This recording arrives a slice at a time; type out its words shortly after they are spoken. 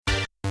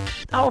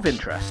Out of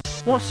interest,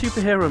 what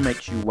superhero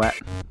makes you wet?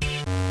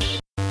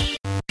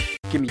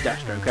 Give me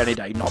Deathstroke any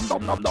day. Nom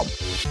nom nom nom.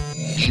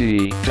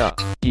 G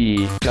duck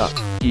E duck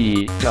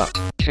E duck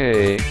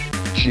K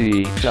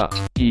G duck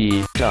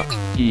E duck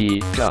E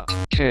duck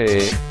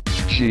K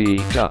G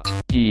duck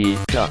E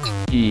duck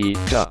E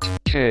duck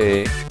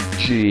K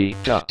G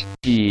duck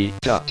E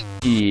duck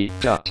E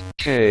duck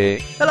K.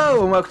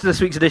 Hello and welcome to this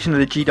week's edition of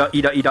the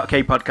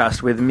G.E.E.K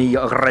podcast with me,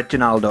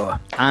 Reginaldo.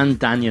 And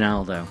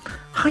Danieldo.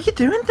 How you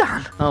doing,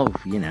 Dan? Oh,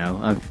 you know,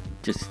 I've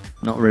just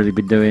not really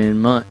been doing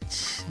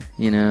much.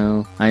 You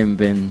know, I haven't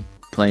been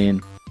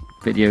playing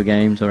video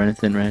games or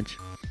anything, Reg.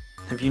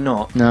 Have you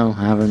not? No,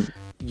 I haven't.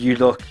 You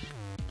look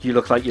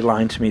like you're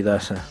lying to me there,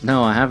 sir.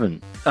 No, I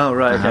haven't. Oh,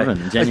 right, okay. I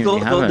haven't,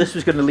 genuinely I thought haven't. this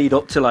was going to lead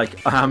up to,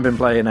 like, I haven't been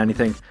playing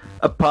anything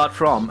apart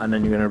from, and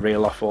then you're going to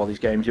reel off all these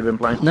games you've been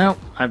playing. No,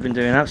 I've been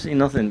doing absolutely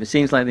nothing. It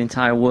seems like the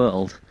entire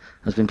world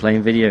has been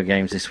playing video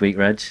games this week,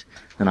 Reg,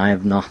 and I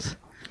have not.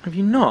 Have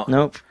you not?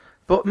 Nope.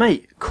 But,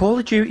 mate, Call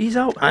of Duty's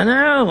out. I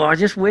know, I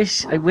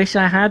wish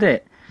I had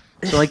it,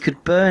 so I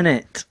could burn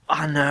it.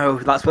 I know,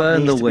 that's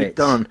Burn what the needs to be witch.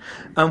 done.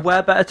 And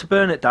where better to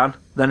burn it, Dan,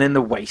 than in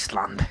the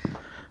wasteland?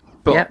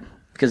 But Yep,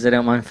 because they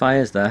don't mind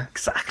fires there.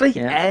 exactly.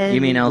 Yeah.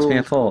 You mean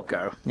Ellesmere Port?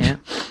 Go. Yeah,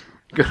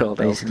 Good old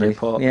basically. Ellesmere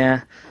Port.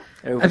 Yeah.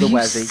 Over Have the you,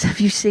 Wessie. have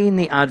you seen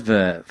the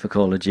advert for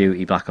Call of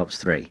Duty Black Ops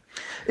 3?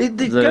 It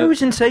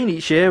goes insane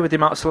each year with the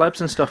amount of celebs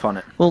and stuff on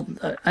it. Well,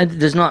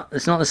 it's not the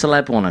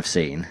celeb one I've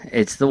seen.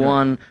 It's the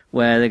one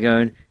where they're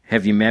going,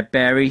 have you met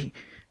Barry?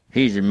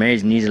 He's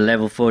amazing. He's a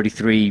level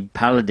 43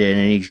 paladin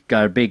and he's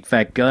got a big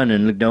fat gun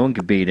and look, no one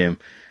can beat him.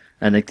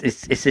 And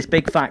it's this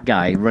big fat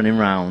guy running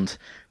around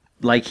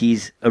like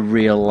he's a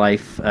real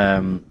life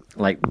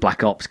like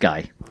Black Ops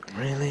guy.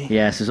 Really?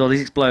 Yes, there's all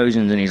these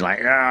explosions, and he's like,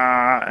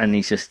 ah, and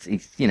he's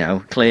you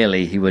know,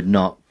 clearly he would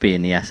not be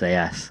in the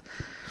SAS.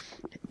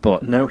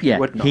 But No, he yeah,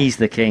 would not. he's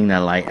the king that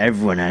like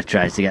everyone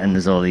tries to get, and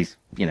there's all these,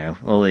 you know,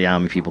 all the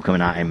army people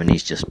coming at him, and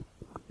he's just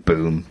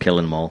boom,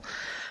 killing them all.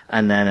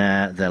 And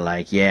then they're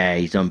like, yeah,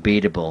 he's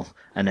unbeatable.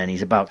 And then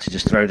he's about to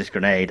just throw this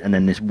grenade, and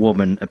then this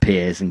woman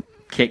appears and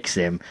kicks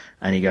him,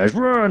 and he goes,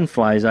 run,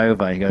 flies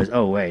over, and he goes,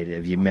 oh wait,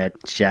 have you met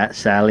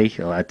Sally?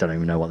 Oh, I don't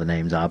even know what the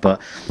names are, but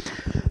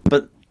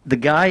the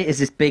guy is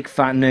this big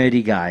fat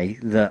nerdy guy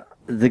that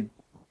the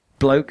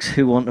blokes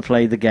who want to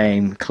play the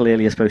game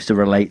clearly are supposed to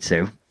relate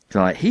to.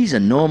 They're like, he's a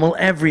normal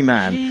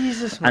everyman.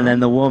 Jesus, man. And then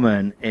the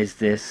woman is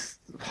this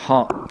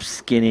hot,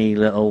 skinny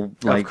little,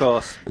 like, of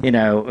course. you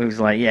know,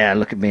 who's like, yeah,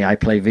 look at me, I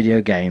play video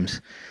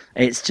games.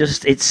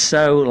 It's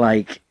so,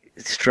 like,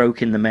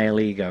 stroking the male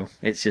ego.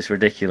 It's just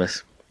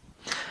ridiculous.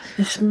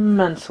 It's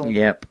mental.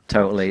 Yep,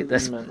 totally. They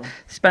It's mental.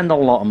 spend a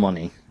lot of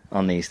money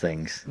on these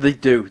things. They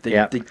do. They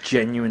Yep.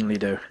 genuinely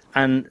do.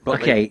 And,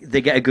 But okay,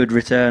 they get a good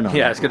return on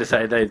Yeah, I it. was going to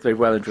say, they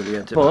well and truly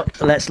earned it. But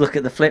let's look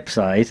at the flip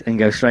side and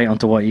go straight on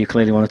to what you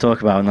clearly want to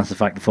talk about, and that's the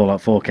fact that Fallout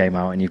 4 came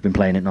out and you've been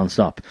playing it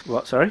non-stop.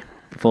 What, sorry?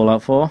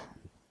 Fallout 4?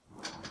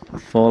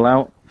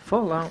 Fallout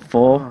Fallout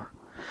 4?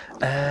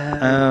 Oh,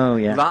 Oh,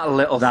 yeah. that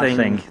little That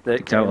thing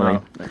that came totally.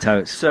 out.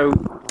 Totes. So,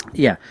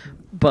 Yeah,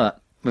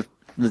 but with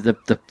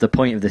the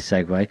point of this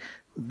segue,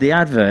 the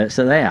adverts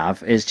that they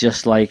have is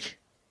just like,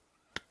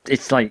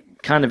 it's like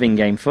kind of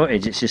in-game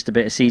footage. It's just a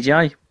bit of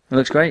CGI. It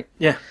looks great,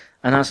 yeah.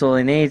 and that's all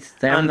they need.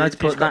 They haven't And had it's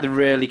to put got that. the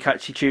really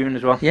catchy tune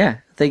as well. Yeah,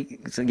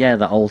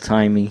 that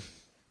old-timey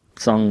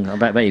song. I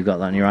bet you've got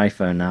that on your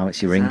iPhone now.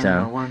 It's your I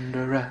ringtone.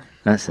 wonder.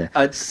 That's it.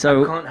 I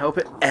So can't help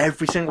it.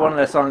 Every single one of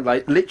their songs,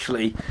 like,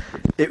 literally,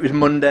 it was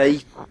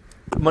Monday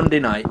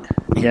night.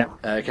 yeah.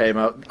 Came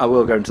out. I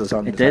will go into the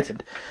song. It in a did?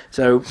 second.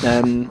 So,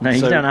 No,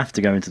 you don't have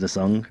to go into the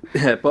song.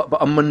 Yeah, but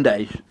on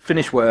Monday,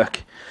 finish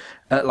work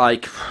at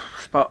like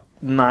about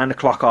 9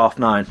 o'clock,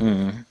 9:30.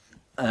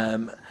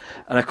 Mm.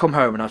 And I come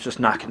home and I was just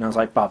knackered. And I was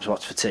like, "Babs,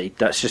 what's for tea?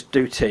 Let's just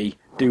do tea,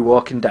 do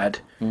Walking Dead,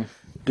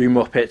 do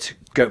Muppets,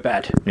 go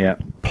bed, Yeah.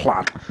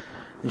 plan."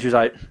 And she was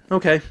like,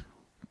 "Okay."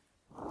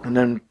 And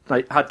then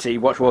like had tea,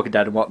 watched Walking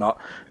Dead and whatnot.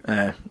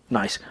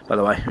 Nice, by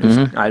the way. It was,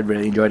 I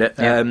really enjoyed it.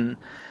 Yeah. And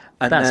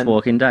That's then,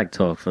 Walking Dead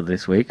talk for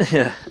this week.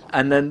 Yeah,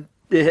 and then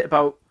it hit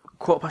about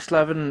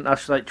 11:15, and I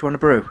was like, "Do you want a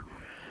brew?"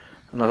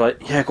 And I was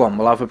like, "Yeah, go on,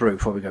 we'll have a brew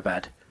before we go to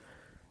bed."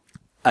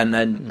 And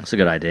then, That's a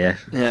good idea.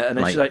 yeah, and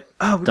then she's like,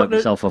 "Oh, we've got Dop no-"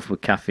 yourself off with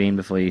caffeine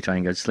before you try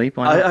and go to sleep.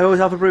 Why not? I always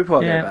have a brew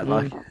before I Yeah, go to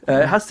bed.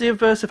 Like, it has the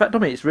adverse effect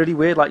on me. It's really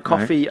weird. Like Right.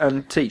 coffee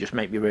and tea just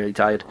make me really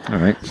tired. All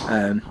right.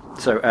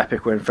 So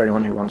epic win for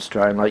anyone who wants to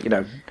try and, like, you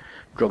know,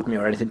 drug me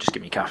or anything. Just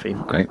give me caffeine.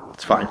 Great.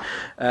 It's fine.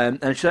 And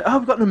she's like, "Oh,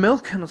 we've got no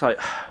milk," and I was like,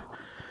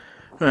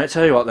 "Right,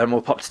 tell you what, then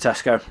we'll pop to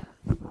Tesco."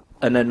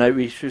 And then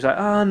she was like,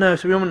 "Oh no,"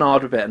 so we went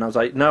hard a bit, and I was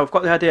like, "No, I've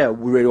got the idea.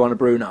 We really want a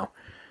brew now."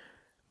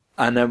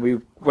 And then we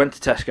went to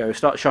Tesco,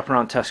 started shopping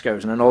around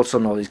Tesco's, and then all of a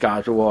sudden all these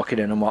guys were walking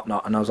in and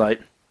whatnot, and I was like,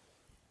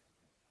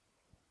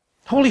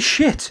 "Holy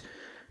shit!"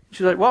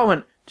 She's like, "What?" I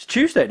went, "It's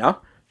Tuesday now."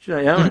 She's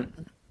like, "Yeah." I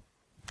went,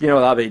 "You know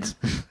what that means?"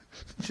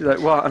 She's like,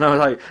 "What?" And I was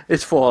like,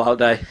 "It's Fallout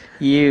Day."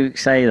 You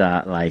say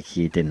that like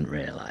you didn't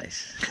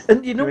realise.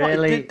 And you know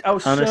Really? what? I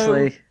was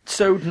Honestly?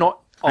 so not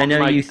I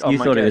know you on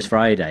my thought it was game.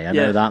 Friday. I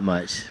Yeah. know that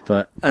much,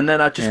 but And then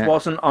I just Yeah.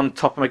 wasn't on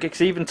top of my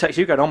gigs. I even text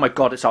you going, "Oh my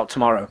god, it's out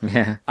tomorrow!"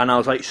 yeah. And I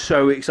was like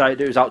so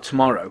excited it was out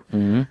tomorrow.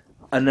 Mm-hmm.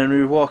 And then we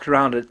were walking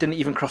around, and it didn't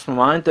even cross my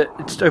mind that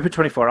it's open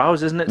 24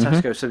 hours, isn't it,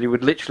 Tesco? So they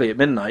would literally at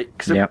midnight,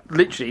 because Yep.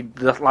 literally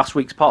the last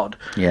week's pod,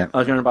 Yeah. I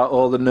was going about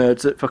all the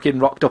nerds that fucking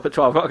rocked up at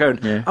 12 o'clock going,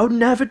 Yeah. I would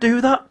never do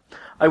that.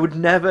 I would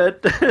never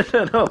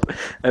turn up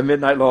at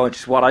midnight launch,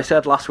 is what I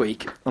said last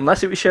week.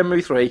 Unless it was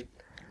Shenmue 3,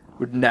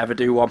 would never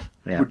do one.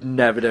 Yeah. Would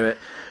never do it.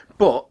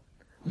 But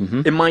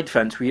Mm-hmm. in my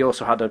defence, we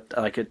also had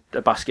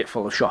a basket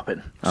full of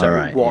shopping, so All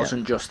right, it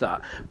wasn't just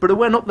that. But I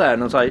went up there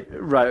and I was like,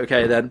 right,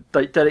 okay, then,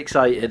 like, dead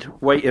excited,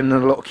 waiting in a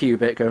little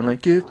cubit, going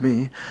like, "Give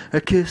me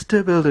a kiss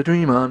to build a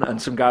dream on."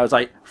 And some guy was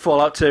like,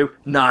 "Fallout 2,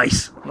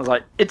 nice." And I was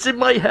like, "It's in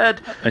my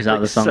head." Is that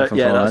Like, the song from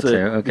yeah, Fallout that's 2?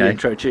 the Okay.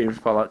 intro tune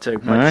for Fallout 2.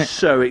 I'm All like, right.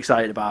 so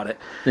excited about it.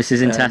 This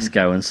is in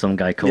Tesco, and some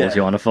guy calls yeah.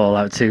 you on a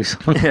Fallout 2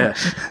 song. Yeah.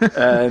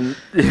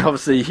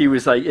 Obviously, he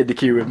was like in the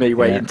queue with me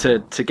waiting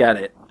to get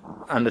it.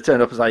 And I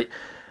turned up and was like,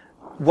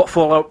 "What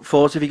Fallout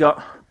 4s have you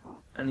got?"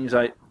 And he was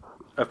like,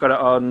 "I've got it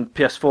on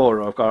PS4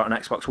 or I've got it on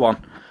Xbox One."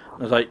 And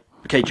I was like,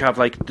 "Okay, do you have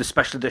like the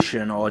special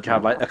edition or do you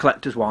have like a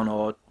collector's one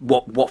or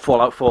what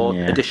Fallout 4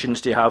 Yeah.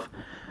 editions do you have?"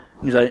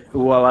 And he's like,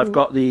 "Well, I've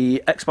got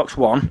the Xbox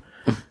One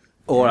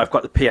or I've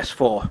got the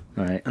PS4.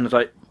 Right. And I was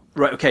like,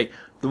 "Right, okay,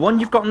 the one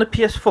you've got on the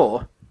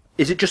PS4,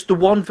 is it just the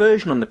one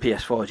version on the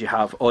PS4 do you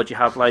have? Or do you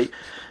have like,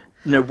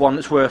 one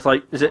that's worth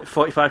like, is it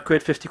 45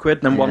 quid, 50 quid,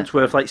 and then one Yeah. that's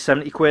worth like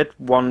 70 quid,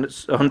 one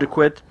that's 100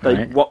 quid? Like,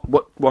 Right.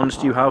 what ones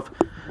do you have?"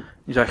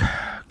 He's like,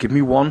 "Give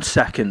me 1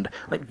 second."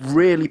 Like,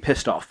 really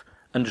pissed off.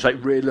 And just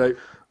like, really like,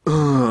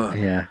 ugh.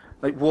 Yeah.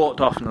 Like,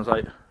 walked off and I was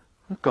like,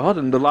 "Oh God."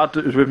 And the lad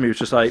that was with me was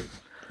just like,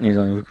 He's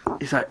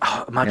like,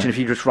 "Oh, imagine Yeah. if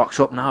he just rocks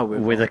up now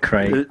with a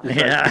crate. He's like-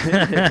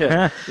 Yeah.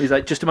 yeah. He's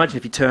like, "Just imagine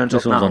if he turns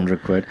This up one's now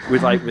 100 quid.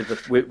 with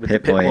the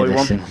Pit Pit Boy Boy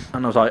edition. one."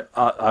 And I was like,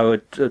 I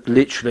would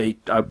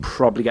I'd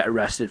probably get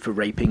arrested for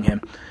raping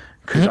him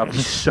because I'd be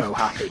so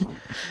happy.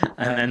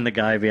 And then the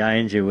guy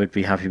behind you would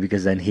be happy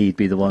because then he'd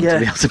be the one to Yeah,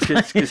 be able to play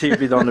it. because he'd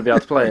be the one to be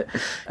able to play it.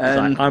 He's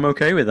And, like, I'm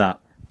okay with that.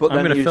 but I'm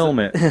then going to he was- film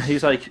it.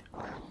 He's like,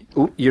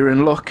 "Oh, you're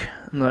in luck."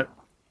 I'm like,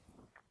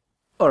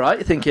 "All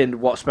right," thinking,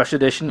 what special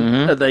edition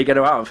Mm-hmm. are they going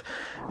to have?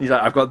 He's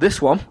like, "I've got this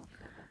one,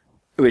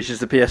 which is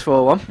the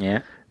PS4 one, Yeah.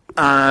 and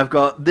I've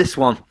got this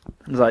one."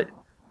 I was like,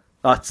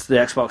 "That's the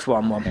Xbox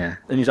One one." Yeah.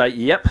 And he's like,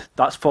 "Yep,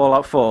 that's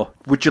Fallout 4.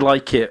 Would you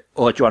like it,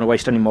 or do you want to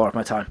waste any more of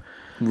my time?"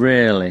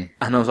 Really?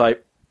 And I was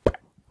like,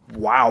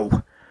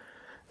 "Wow.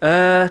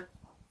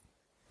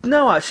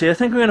 No, actually, I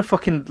think I'm going to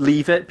fucking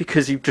leave it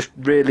because you just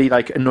really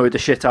like annoyed the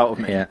shit out of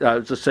me." Yeah. I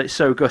was just like,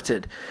 so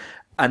gutted.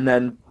 And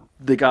then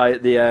the guy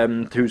at the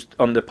who's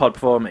on the pod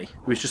before me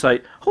was just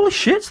like, "Holy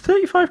shit, it's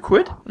 35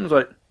 quid." And I was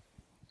like,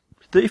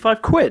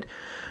 35 quid?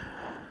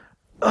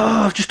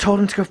 Oh, I've just told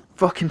him to go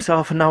fuck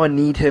himself and now I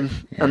need him.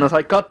 Yeah. And I was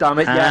like, "God damn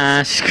it,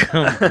 yes. Ash,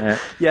 come on.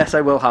 Yes,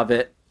 I will have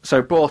it."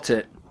 So bought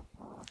it.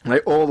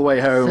 Like all the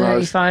way home, I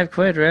was 35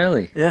 quid,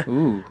 really? Yeah.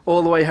 Ooh.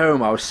 all the way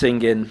home, I was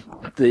singing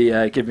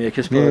the "Give Me a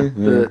Kiss" for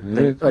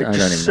like, I don't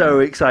just even so know.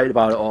 excited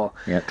about it all.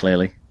 Yeah,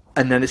 clearly.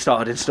 And then it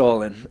started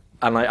installing,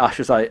 and like Ash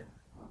was like,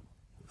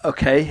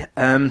 "Okay,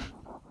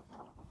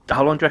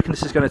 how long do you reckon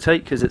this is going to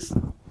take? Because it's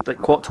like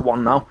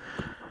 1:15 now."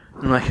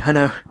 I'm like, "I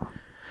know.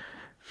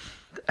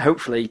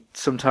 Hopefully,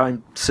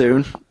 sometime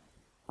soon."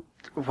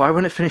 Why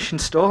won't it finish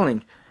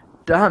installing?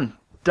 Dan,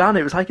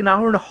 it was like an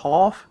hour and a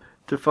half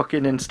to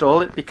fucking install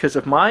it because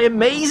of my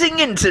amazing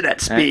internet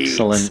speeds.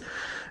 Excellent.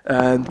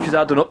 Because I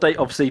had an update,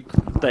 obviously,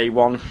 day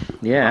one.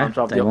 Yeah, I had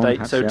to have the day one, update.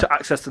 that's So it. to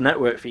access the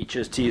network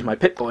features to use my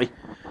Pip-Boy,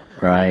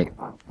 Right.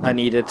 I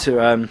needed to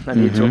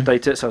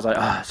update it. So I was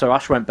like, so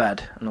Ash went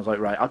bed, and I was like,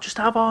 right, I'll just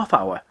have half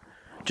hour,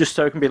 just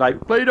so it can be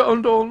like played it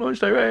on dawn launch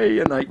day, hey,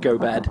 and like go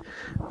bed,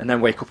 and then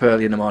wake up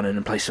early in the morning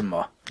and play some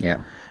more.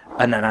 Yeah.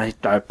 And then I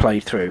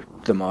played through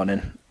the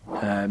morning,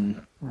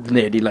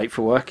 nearly late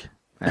for work,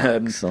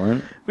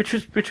 Excellent. which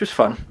was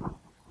fun.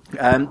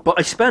 But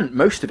I spent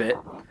most of it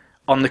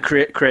on the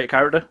create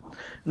character.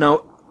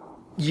 Now,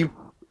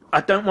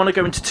 I don't want to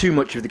go into too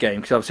much of the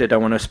game because obviously I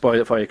don't want to spoil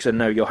it for you because I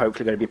know you're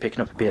hopefully going to be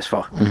picking up a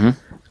PS4.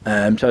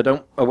 Mm-hmm.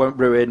 So I won't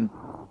ruin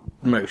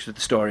most of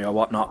the story or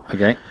whatnot.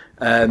 Okay.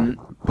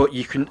 But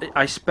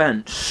I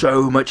spent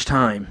so much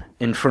time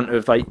in front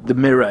of, like, the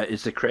mirror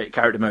is the create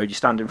character mode. You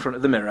stand in front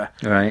of the mirror,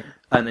 Right.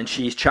 and then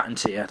she's chatting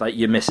to you, like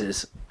your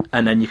missus,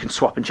 and then you can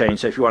swap and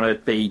change. So if you want to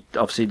be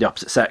obviously the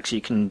opposite sex,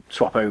 you can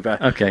swap over.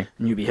 Okay.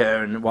 And you be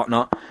her and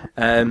whatnot.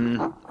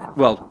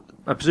 Well,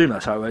 I presume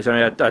that's how it was.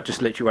 I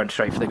just literally went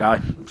straight for the guy,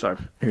 so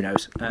who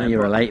knows?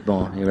 You relate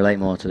more. You relate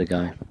more to the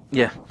guy.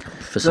 Yeah.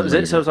 For So some that was it.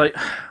 reason. So I was like,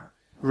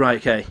 right,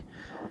 okay.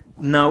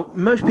 Now,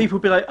 most people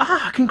would be like,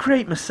 I can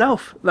create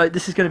myself. Like,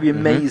 this is going to be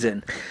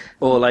amazing.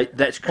 Or, like,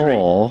 let's create...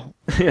 Or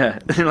yeah.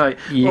 Like,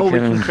 You we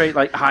can- can create,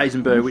 like,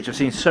 Heisenberg, which I've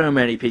seen so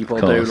many people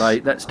Of do. course.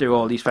 Like, let's do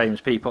all these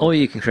famous people.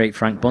 you can create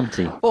Frank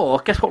Bunty. Or,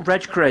 guess what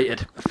Reg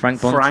created?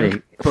 Frank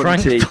Bunty.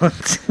 Frank Bunty.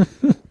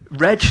 Bunty.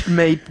 Reg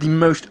made the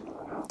most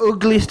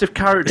ugliest of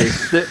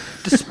characters that,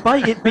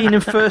 despite it being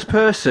in first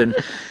person,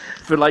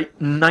 for like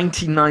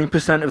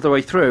 99% of the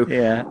way through,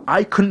 Yeah.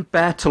 I couldn't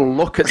bear to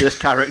look at this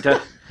character.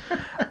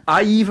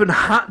 I even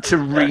had to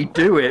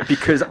redo it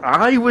because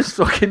I was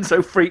fucking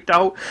so freaked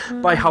out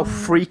by how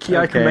freaky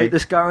I can Okay. make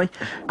this guy.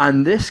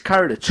 And this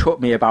character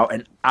took me about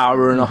an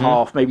hour and a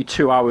half, maybe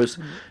 2 hours,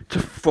 to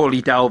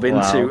fully delve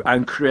into Wow.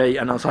 and create.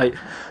 And I was like,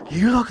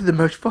 you look at the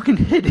most fucking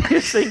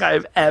hideous thing I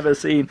have ever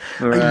seen.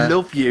 I Right.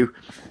 love you.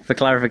 For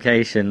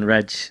clarification,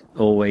 Reg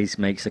always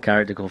makes a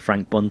character called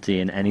Frank Bunty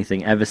in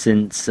anything ever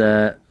since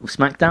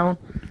SmackDown.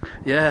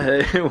 Yeah,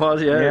 it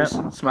was, yeah. Yeah.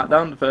 It was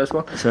SmackDown, the first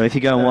one. So if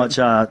you go and watch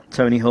our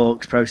Tony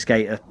Hawk's Pro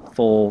Skater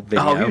 4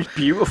 video, Oh, he was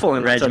beautiful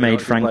in Reg Tony made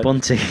Hawk's Frank Live.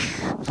 Bunty.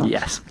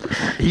 Yes.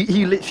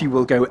 He literally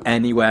will go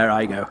anywhere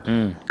I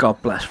go.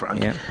 God bless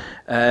Frank. Yeah.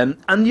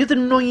 And the other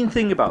annoying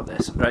thing about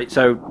this, right,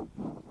 so,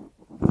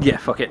 yeah,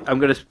 fuck it. I'm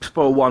going to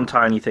spoil one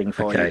tiny thing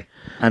for you.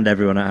 And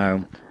everyone at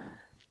home.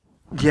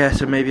 Yeah,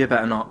 so maybe I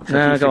better not. 'cause I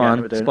No, keep go forgetting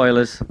on. we're doing it.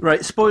 Spoilers.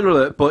 Right, spoiler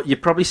alert, but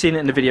you've probably seen it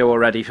in the video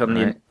already from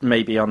the Right.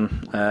 maybe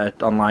on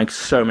online.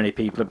 So many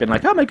people have been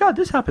like, "Oh my god,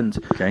 this happened."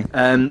 Okay.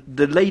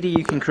 The lady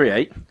you can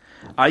create,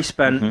 I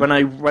spent when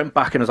I went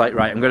back and I was like,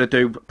 right, I'm going to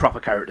do proper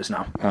characters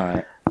now. All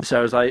right. So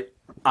I was like,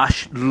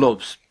 Ash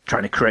loves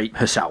trying to create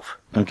herself.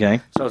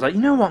 Okay. So I was like,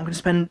 you know what, I'm going to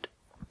spend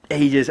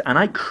ages, and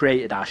I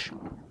created Ash,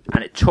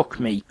 and it took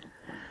me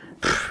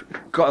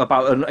got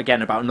about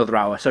another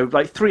hour. So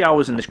like 3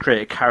 hours in this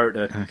create a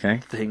character Okay.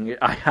 thing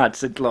I had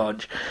since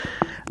launch,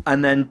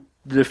 and then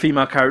the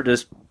female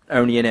character's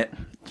only in it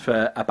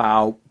for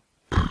about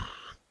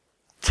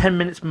 10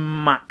 minutes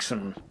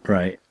maximum.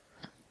 Right.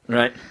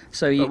 Right.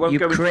 So I you won't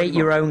go into create any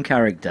your more. own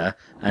character,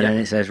 and Yeah. then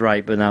it says,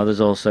 right, but now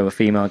there's also a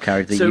female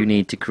character So- you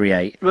need to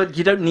create. Well,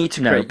 you don't need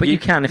to No, create. but you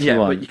can if you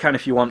want. But you can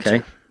if you want Okay.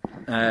 to.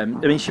 I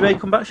mean, she may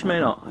come back, she may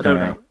not. I don't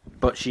Alright. know.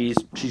 But she's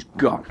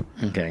gone,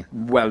 Okay.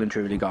 well and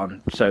truly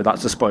gone. So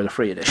that's the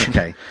spoiler-free edition.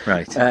 Okay.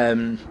 Right.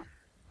 So-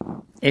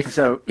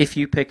 If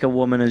you pick a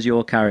woman as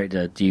your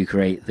character, do you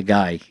create the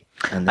guy?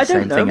 And the I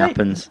don't same know, thing mate.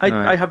 happens. I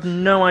Right. have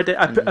no idea.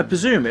 I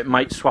presume it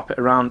might swap it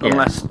around, Yeah.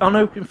 unless. Oh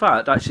no! In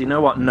fact, actually, you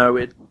know what? No,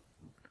 it.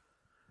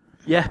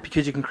 Yeah,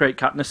 because you can create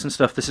Katniss and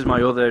stuff. This is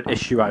my other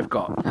issue I've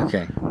got.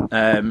 Okay.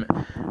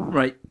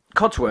 Right,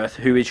 Codsworth,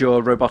 who is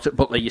your robotic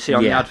butler you see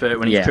on the Yeah. advert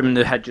when he's Yeah. trimming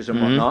the hedges and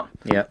whatnot,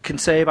 Yeah. can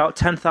say about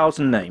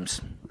 10,000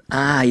 names.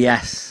 Ah,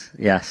 yes.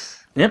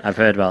 Yes. Yep. I've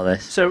heard about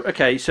this. So,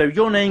 okay, so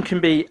your name can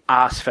be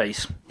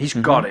Arseface. He's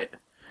Mm-hmm. got it.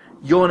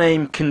 Your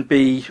name can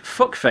be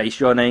Fuckface.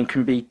 Your name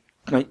can be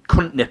like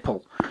Cunt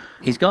Nipple.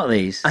 He's got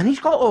these. And he's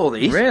got all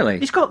these. Really?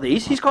 He's got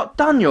these. He's got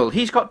Daniel.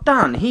 He's got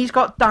Dan. He's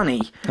got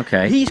Danny.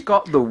 Okay. He's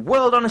got the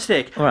world on a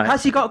stick. Right.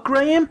 Has he got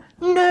Graham?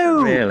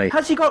 No. Really?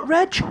 Has he got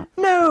Reg?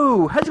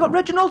 No. Has he got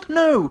Reginald?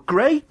 No.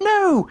 Gray?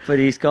 No. But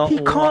he's got He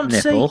what can't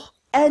say nipple?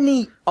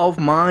 any of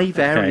my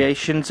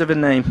variations of a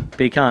name. But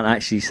he can't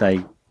actually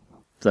say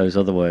those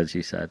other words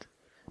you said.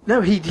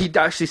 No, he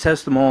actually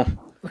says them all.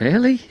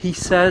 Really? He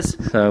says,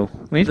 So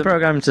we need The- to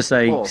program him to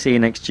say, Oh. see you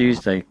next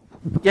Tuesday.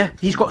 yeah,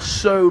 he's got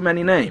so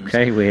many names.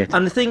 Okay, weird.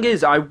 And the thing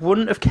is, I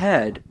wouldn't have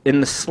cared in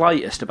the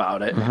slightest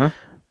about it Uh-huh.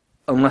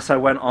 unless I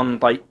went on,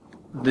 like,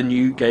 the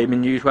new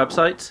gaming news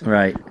websites.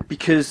 Right.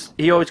 Because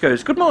he always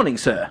goes, "Good morning,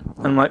 sir."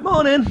 And I'm like,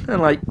 "Morning,"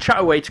 and like chat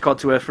away to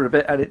Codsworth for a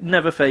bit, and it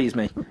never fazed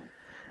me.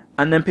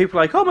 And then people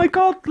are like, "Oh my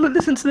god,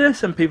 listen to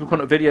this," and people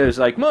put up videos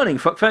like, "Morning,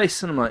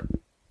 fuckface," and I'm like,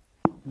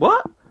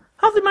 "What?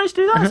 How have they managed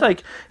to do that?" It's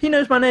like, he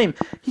knows my name.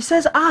 He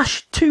says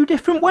Ash 2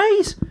 different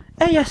ways.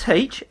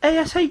 ASH,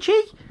 ASHE.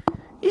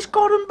 He's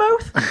got them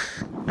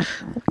both.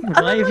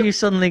 Why have you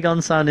suddenly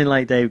gone sounding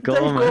like Dave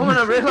Gorman? Dave Gorman,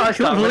 I realised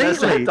that when I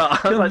said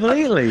that. I was like,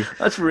 Completely.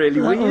 That's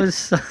really That weird. was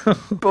so...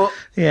 But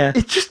Yeah.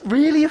 it just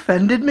really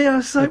offended me. I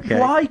was like, Okay.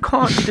 why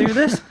can't you do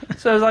this?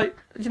 So I was like,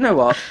 you know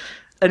what?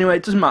 Anyway,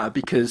 it doesn't matter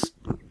because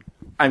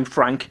I'm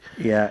Frank.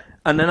 Yeah.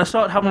 And then I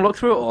started having a look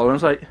through it all, and I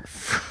was like,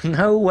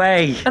 No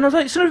way. son of a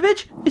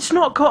bitch, it's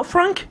not got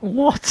Frank.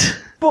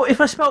 What? But if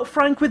I spelt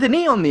Frank with an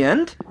E on the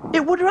end,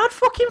 it would have had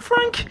fucking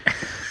Frank.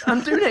 I'm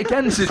doing it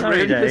again. This is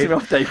Sorry, really pissing Dave. me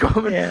off, Dave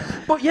Gorman. Yeah.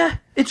 But yeah,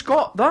 it's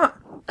got that.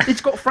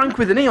 It's got Frank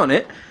with an E on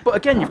it. But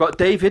again, you've got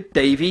David,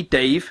 Davey,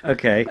 Dave.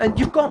 Okay. And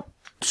you've got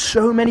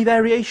so many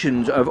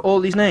variations of all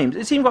these names.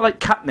 It's even got like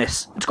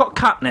Katniss. It's got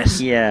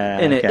Katniss Yeah,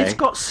 in it. okay. It's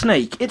got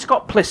Snake. It's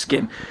got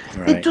Pliskin.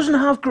 Right. It doesn't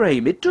have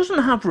Graham. It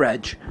doesn't have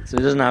Reg. So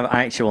it doesn't have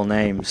actual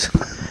names.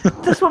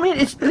 That's what I mean.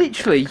 It's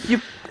literally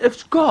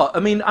it's got.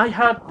 I mean,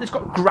 it's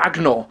got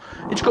Gragnor.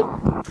 It's got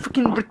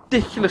freaking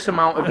ridiculous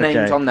amount of names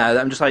Okay. on there that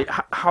I'm just like,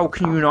 how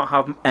can you not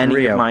have any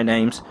Rio. of my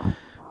names?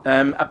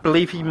 I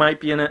believe he might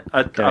be in it.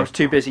 I was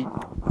too busy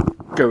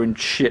going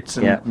shits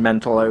and Yeah.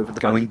 mental over the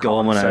Going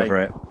Gorman over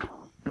it.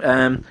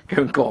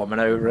 Going Gorman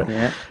over it.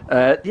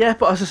 Yeah. Yeah,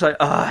 but I was just like,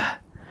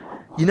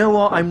 you know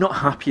what? I'm not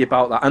happy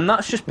about that, and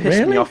that's just pissed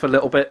me Really? off a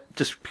little bit,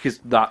 just because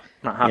that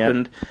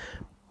happened.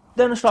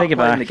 Then I started Take it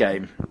playing back. the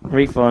game.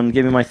 Refund.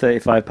 Give me my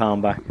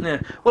 £35 back.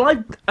 Yeah.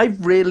 Well, I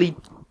really,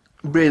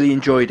 really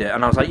enjoyed it,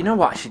 and I was like, you know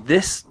what? Actually,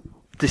 this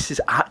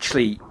is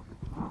actually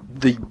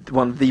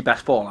one of the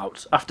best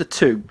Fallouts. After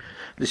 2,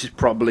 this is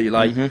probably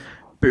like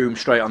boom,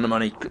 straight on the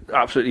money.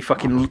 Absolutely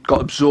fucking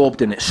got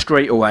absorbed in it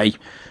straight away.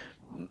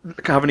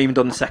 I haven't even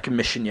done the second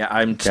mission yet.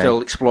 I'm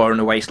still exploring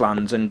the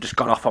wastelands and just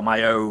gone off on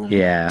my own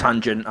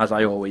tangent, as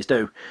I always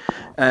do.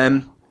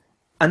 And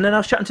then I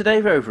was chatting to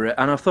Dave over it,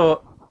 and I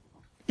thought,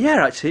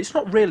 yeah, actually, it's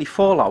not really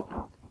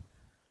Fallout.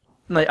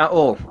 Like, at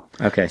all.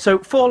 Okay. So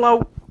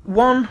Fallout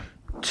 1,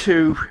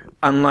 2,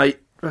 and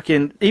like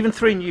fucking even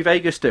 3 New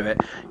Vegas do it.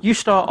 You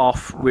start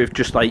off with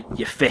just like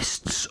your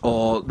fists,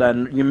 or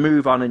then you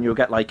move on and you'll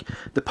get like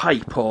the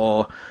pipe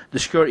or the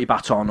security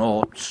baton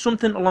or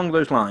something along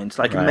those lines,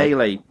 like a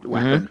melee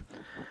weapon.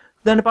 Mm-hmm.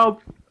 Then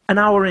about an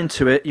hour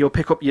into it, you'll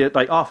pick up your,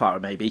 like half hour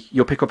maybe,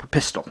 you'll pick up a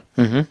pistol.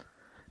 Mm-hmm.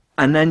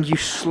 And then you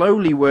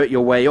slowly work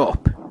your way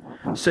up.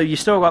 So you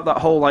still got that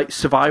whole like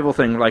survival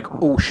thing, like,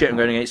 oh shit, I'm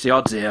going against the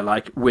odds here,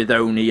 like with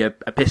only a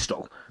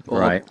pistol. Or,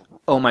 right.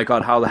 Oh my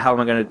god, how the hell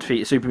am I going to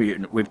defeat a super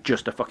mutant with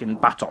just a fucking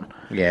baton?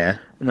 Yeah.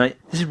 And like,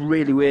 this is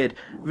really weird.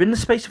 Within the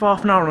space of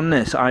half an hour on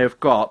this, I have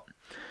got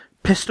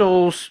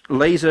pistols,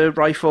 laser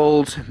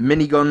rifles,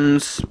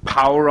 miniguns,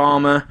 power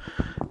armor,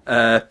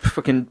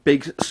 fucking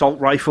big assault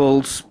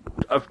rifles,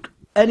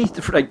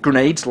 anything like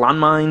grenades,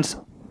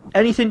 landmines,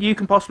 anything you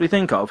can possibly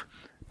think of.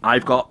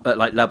 I've got at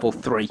like level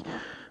 3.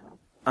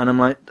 And I'm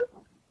like,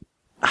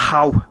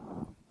 how?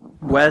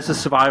 Where's the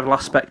survival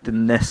aspect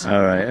in this?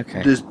 All right,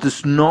 okay.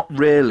 There's not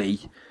really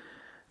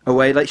a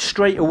way. Like,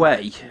 straight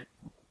away,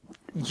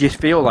 you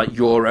feel like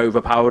you're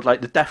overpowered.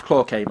 Like, the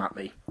Deathclaw came at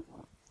me.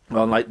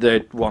 Well, like,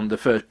 the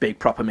first big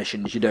proper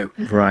missions you do.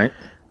 Right.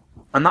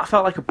 And that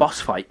felt like a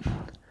boss fight.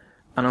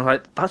 And I was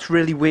like, that's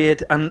really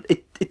weird. And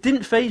it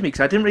didn't faze me,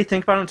 because I didn't really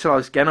think about it until I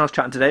was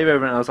chatting to Dave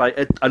over it, and I was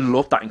like, I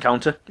loved that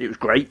encounter. It was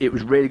great. It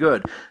was really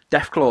good.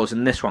 Deathclaws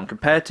in this one,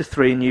 compared to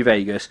 3 in New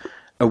Vegas,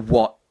 are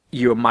what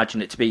you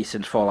imagine it to be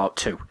since Fallout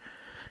 2.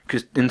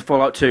 Because in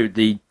Fallout 2,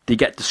 they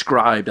get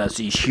described as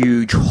these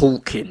huge,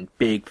 hulking,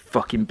 big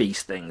fucking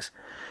beast things.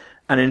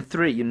 And in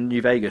 3 in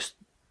New Vegas,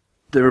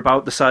 they're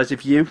about the size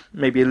of you,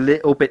 maybe a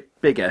little bit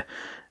bigger,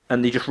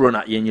 and they just run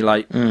at you, and you're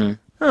like,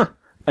 huh.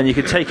 And you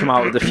can take them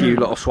out with a few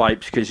little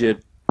swipes, because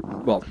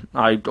well,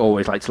 I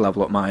always like to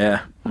level up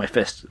my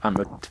fist. I'm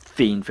a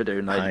fiend for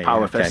doing like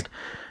power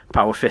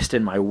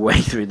fisting my way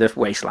through the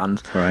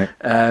wasteland. Right.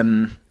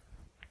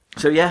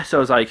 So I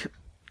was like,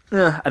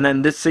 and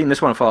then seeing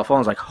this one in Fallout 4, I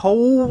was like,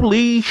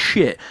 holy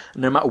shit!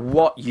 No matter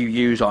what you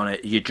use on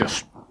it,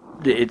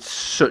 it's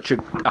such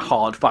a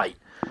hard fight.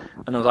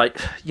 And I was like,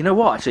 you know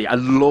what? Actually, I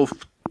love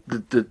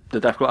the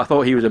Deathclaw. I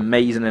thought he was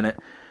amazing in it.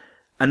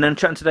 And then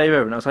chatting to Dave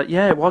over, and I was like,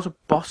 yeah, it was a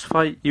boss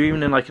fight. You're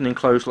even in like an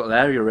enclosed little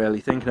area,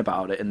 really thinking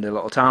about it in the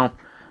little town.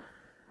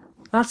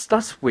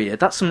 That's weird.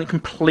 That's something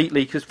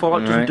completely, because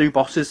Fallout doesn't do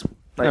bosses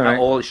at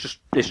all.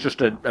 It's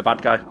just a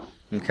bad guy.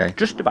 Okay.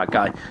 Just a bad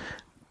guy.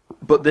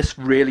 But this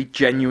really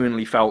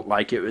genuinely felt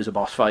like it was a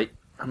boss fight,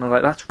 and I was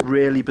like, that's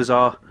really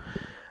bizarre.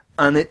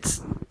 And it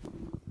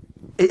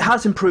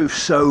has improved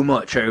so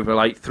much over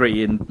like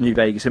 3 in New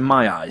Vegas in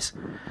my eyes,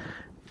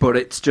 but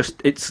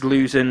it's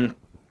losing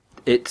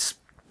its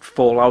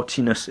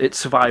Falloutiness,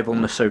 its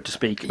survivalness, so to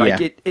speak.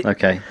 Like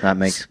okay, that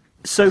makes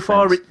so sense.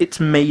 far it's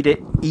made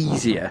it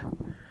easier,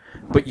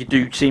 but you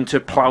do seem to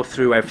plough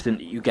through everything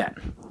that you get,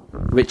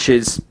 which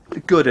is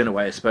good in a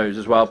way, I suppose,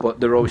 as well.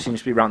 But there always seems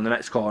to be around the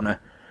next corner,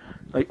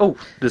 like, oh,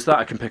 there's that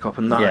I can pick up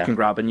and that I can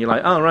grab, and you're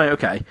like, oh right,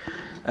 okay.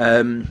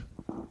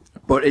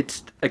 But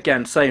it's,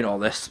 again, saying all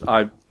this,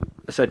 I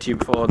said to you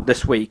before,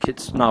 this week,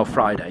 it's now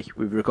Friday,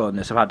 we're recording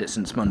this, I've had it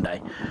since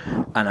Monday,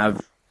 and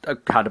I've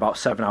had about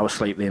 7 hours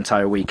sleep the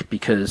entire week,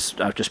 because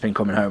I've just been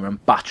coming home and I'm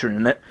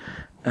battering it.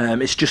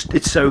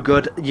 It's so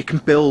good. You can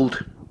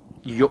build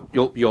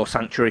your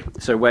sanctuary.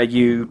 So where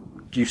you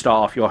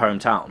start off your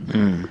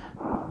hometown,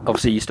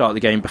 obviously you start the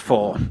game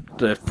before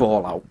the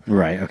Fallout.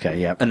 Right, okay,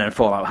 yeah. And then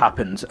Fallout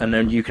happens, and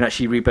then you can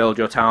actually rebuild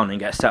your town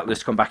and get settlers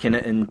to come back in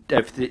it, and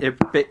every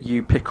bit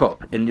you pick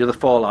up in the other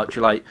Fallout,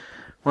 you're like,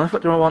 well,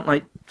 what do I want,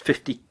 like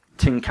 50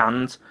 tin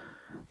cans?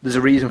 There's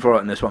a reason for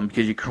it in this one,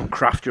 because you can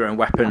craft your own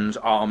weapons,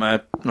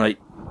 armour, like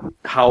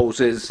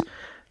houses,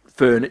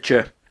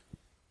 furniture.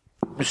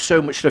 There's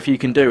so much stuff you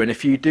can do, and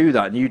if you do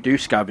that and you do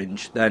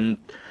scavenge, then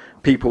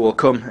people will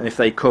come, and if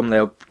they come,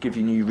 they'll give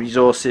you new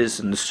resources,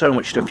 and there's so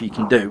much stuff you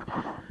can do.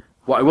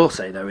 What I will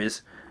say, though,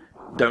 is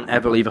don't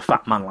ever leave a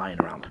fat man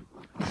lying around.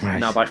 Right.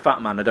 Now, by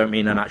fat man, I don't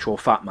mean an actual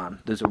fat man.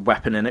 There's a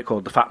weapon in it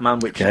called the Fat Man,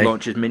 which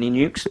launches mini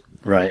nukes.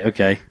 Right,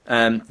 okay.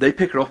 They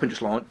pick it up and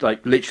just launch,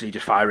 like, literally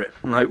just fire it.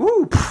 And like,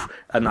 woo, poof,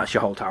 and that's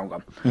your whole town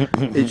gone.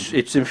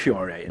 It's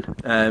infuriating.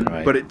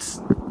 Right. But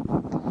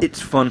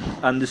it's fun,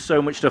 and there's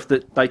so much stuff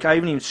that, like, I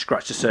haven't even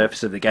scratched the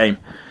surface of the game.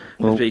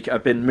 Well,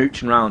 I've been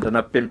mooching around, and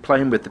I've been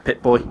playing with the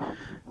Pip-Boy.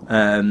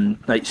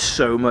 Like,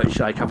 so much.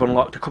 Like, I've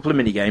unlocked a couple of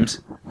mini games,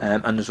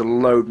 and there's a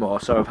load more.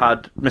 So I've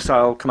had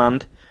Missile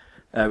Command,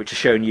 which I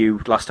shown you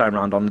last time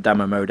around on the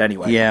demo mode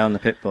anyway. Yeah, on the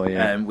Pip-Boy,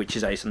 yeah. Which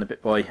is ace on the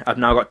Pip-Boy. I've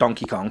now got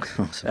Donkey Kong,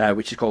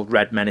 which is called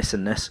Red Menace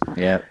in this.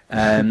 Yeah.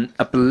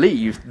 I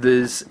believe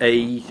there's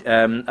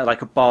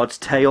like a Bard's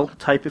Tale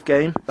type of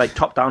game, like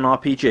top-down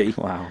RPG.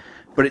 Wow.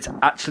 but it's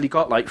actually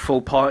got like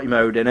full party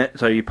mode in it,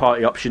 so your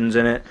party options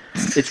in it.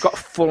 It's got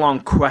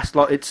full-on quest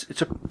lot.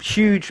 It's a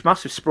huge,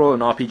 massive,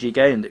 sprawling RPG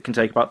game that can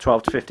take about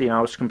 12 to 15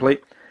 hours to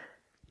complete,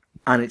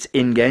 and it's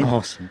in-game.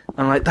 Awesome.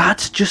 And like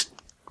that's just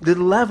the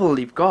level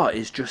you've got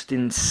is just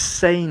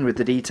insane with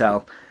the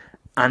detail,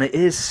 and it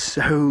is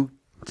so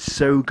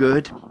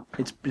good.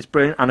 It's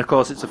brilliant, and of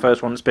course it's the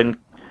first one that's been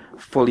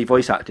fully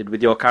voice acted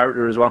with your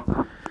character as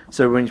well.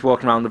 So when he's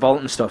walking around the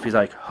vault and stuff, he's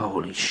like,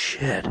 "Holy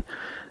shit!"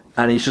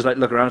 And he's just like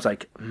looking around. He's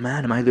like,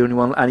 "Man, am I the only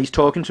one?" And he's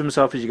talking to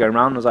himself as you go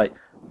around. I was like,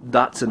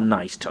 "That's a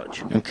nice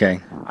touch. Okay.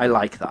 I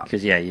like that."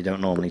 Because you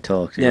don't normally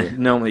talk. Do Yeah, you?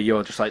 normally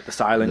you're just like the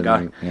silent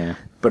guy. Yeah.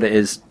 But it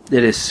is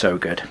so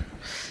good,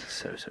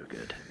 so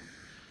good.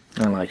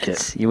 I like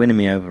it. You're winning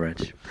me over,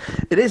 Reg.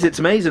 It is. It's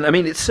amazing. I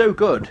mean, it's so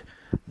good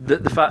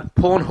that the fact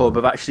Pornhub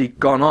have actually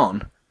gone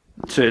on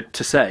to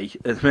say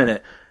at the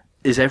minute,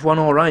 is everyone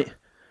all right?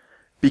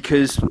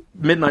 Because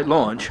midnight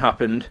launch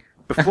happened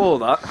before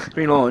that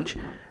pre-launch.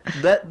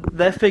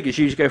 Their figures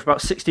usually go for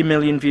about 60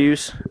 million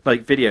views,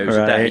 like videos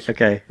a day.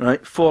 Okay.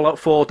 Right, Fallout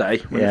 4 Day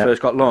when it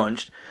first got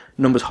launched,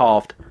 numbers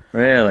halved.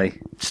 Really?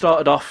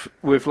 Started off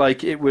with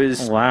like it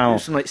was Wow. it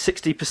was like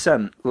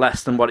 60%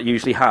 less than what it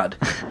usually had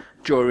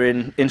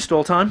during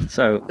install time.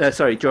 So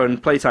During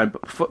playtime.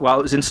 But while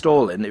it was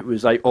installing, it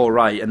was like all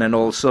right, and then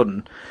all of a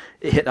sudden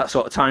it hit that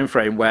sort of time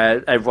frame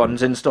where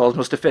everyone's installs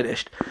must have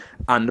finished,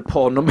 and the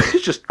porn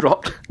numbers just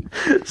dropped.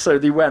 So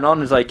they went on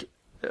and was like,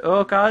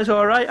 "Oh, guys,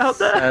 all right out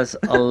there?" says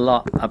a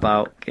lot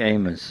about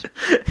gamers.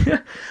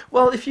 Yeah.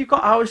 Well, if you've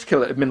got hours to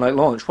kill at midnight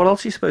launch, what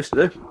else are you supposed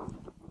to do?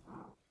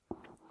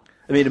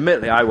 I mean,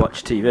 admittedly, I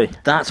watch TV.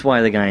 That's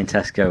why the guy in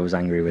Tesco was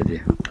angry with you.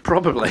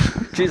 Probably.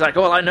 She's like,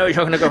 all I know is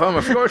you're going to go home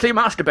and furiously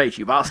masturbate,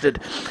 you bastard.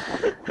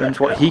 That's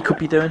what he could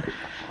be doing.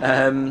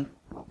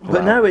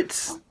 But no,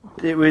 it's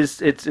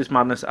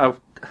madness.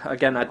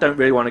 Again, I don't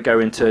really want to go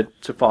into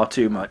far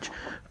too much,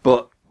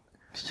 but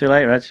It's too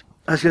late, Reg.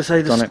 I was going to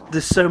say,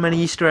 there's so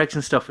many Easter eggs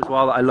and stuff as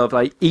well that I love.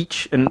 Like,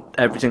 each and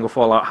every single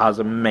Fallout has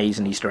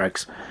amazing Easter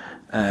eggs.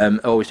 I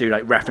always do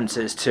like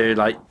references to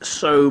like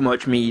so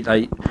much new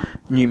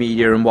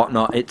media and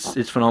whatnot.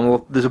 It's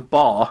phenomenal. There's a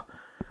bar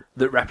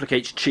that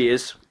replicates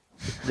Cheers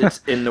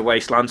that's in the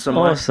wasteland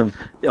somewhere. Awesome.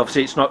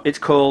 Obviously, it's not. It's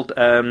called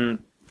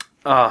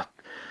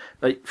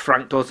like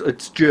Frank does.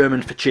 It's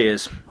German for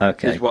Cheers.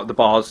 Okay. Is what the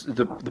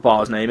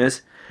bar's name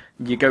is.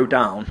 You go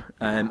down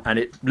and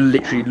it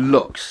literally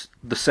looks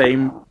the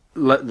same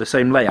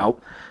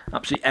layout.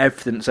 Absolutely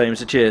everything the same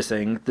as the Cheers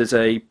thing. There's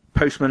a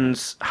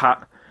postman's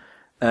hat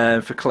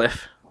for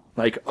Cliff,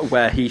 like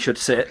where he should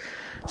sit.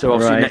 So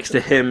obviously Right. next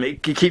to him,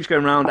 it keeps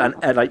going around,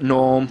 and like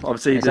Norm,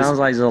 obviously. It sounds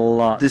like there's a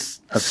lot of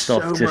there's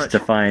stuff so just much. to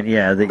find.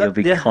 Yeah, that you'll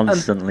be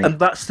constantly. And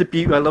that's the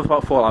beauty I love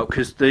about Fallout,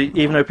 because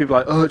even though people are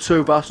like, oh, it's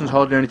so vast and there's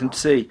hardly anything to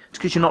see, it's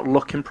because you're not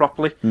looking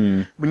properly.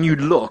 When you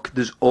look,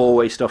 there's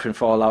always stuff in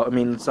Fallout. I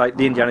mean, it's like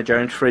the Indiana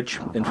Jones fridge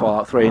in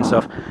Fallout 3 and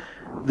stuff.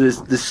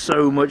 There's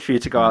so much for you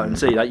to go out and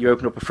see. Like, you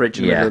open up a fridge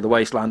in the middle of the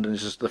wasteland and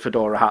it's just the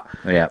fedora hat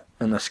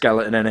and the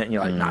skeleton in it, and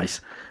you're like,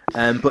 nice.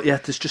 But yeah,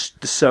 there's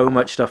so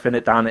much stuff in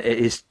it, Dan. It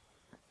is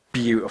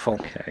beautiful.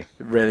 Okay.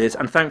 It really is.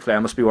 And thankfully, I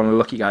must be one of the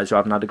lucky guys who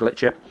haven't had a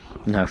glitch yet,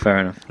 No, fair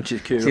enough. which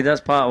is cool. See,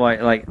 that's part of why.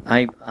 Like,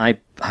 I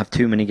have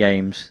too many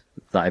games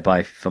that I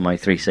buy for my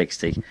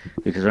 360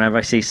 because whenever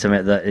I see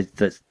something that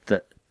is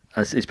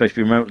supposed to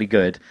be remotely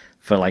good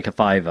for like a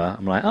 $5,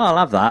 I'm like, oh, I'll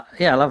have that.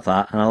 Yeah, I'll have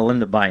that, and I'll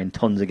end up buying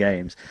tons of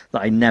games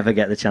that I never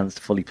get the chance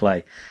to fully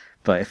play.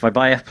 But if I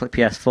buy a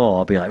PS4,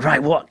 I'll be like,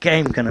 right, what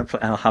game can I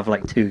play? I'll have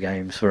like 2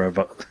 games for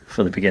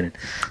the beginning.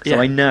 So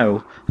I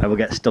know I will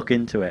get stuck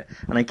into it.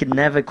 And I could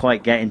never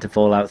quite get into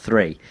Fallout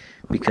 3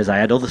 because I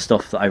had other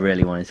stuff that I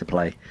really wanted to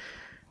play.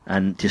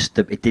 And just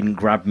it didn't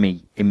grab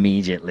me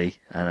immediately.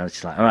 And I was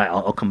just like, all right,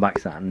 I'll come back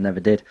to that. And never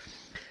did.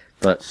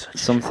 But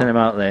something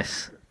about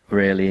this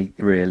really,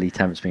 really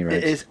tempts me, Reg.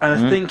 It is,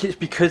 and I think it's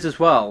because as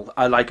well,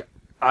 I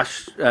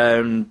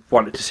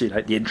wanted to see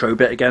like the intro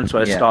bit again, so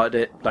I started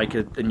it like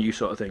a new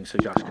sort of thing, so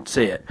Josh could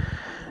see it.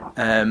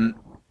 And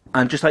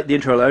just like the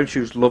intro alone, she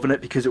was loving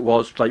it because it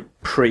was like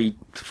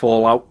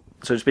pre-Fallout,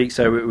 so to speak.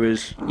 So it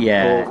was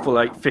for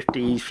like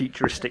 50s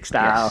futuristic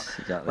style, Yes,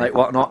 exactly. like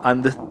whatnot,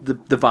 and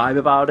the vibe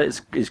about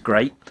it is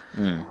great.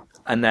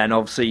 And then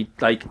obviously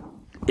like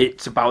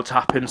it's about to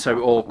happen, so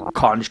it all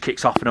carnage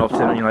kicks off and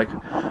everything, and you're like,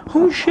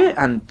 oh shit!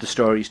 And the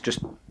story's just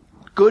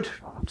good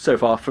so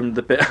far from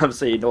the bit I've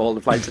seen. All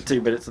the like the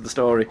 2 minutes of the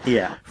story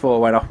before I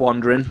went off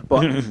wandering.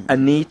 But I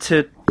need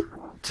to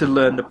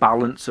learn the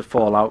balance of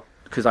Fallout,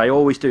 because I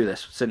always do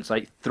this since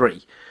like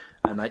 3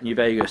 and like New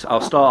Vegas.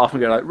 I'll start off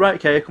and go like, right,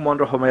 okay, I can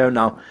wander off on my own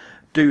now,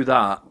 do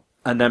that,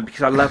 and then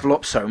because I level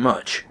up so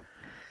much,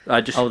 I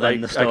just then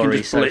like, the I can story's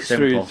just so blitz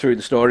simple. through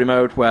the story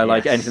mode where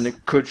like anything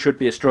that should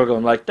be a struggle,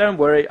 I'm like, don't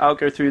worry, I'll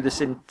go through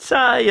this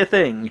entire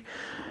thing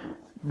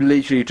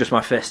literally just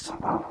my fist,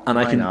 and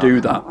I can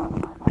do that,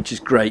 which is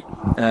great.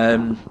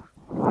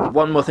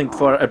 One more thing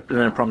before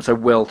and I promise I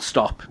will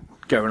stop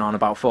going on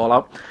about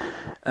Fallout.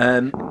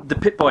 The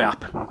Pip-Boy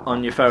app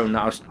on your phone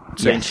that I was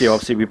saying to you,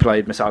 obviously we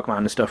played Missile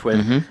Command and stuff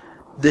with.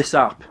 This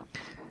app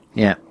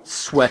Yeah.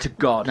 Swear to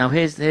God. Now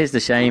here's the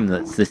shame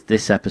that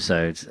this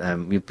episode,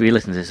 you'll be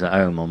listening to this at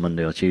home on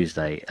Monday or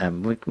Tuesday.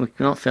 We're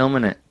not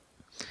filming it.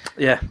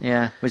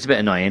 Yeah. Which is a bit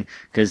annoying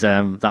because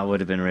that would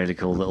have been a really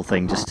cool little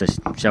thing just to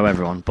show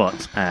everyone.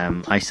 But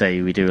I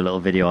say we do a little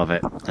video of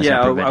it.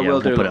 I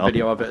will do a little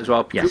video of it as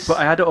well. Yes. But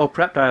I had it all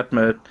prepped. I had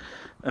my...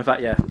 In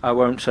fact, I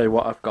won't say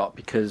what I've got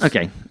because...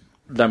 Okay.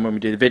 Then when we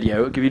do the video,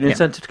 it'll give you an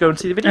incentive to go and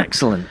see the video.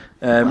 Excellent.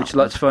 Which is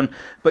lots of fun.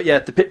 But yeah,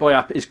 the Pip-Boy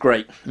app is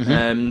great.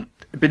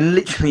 I've been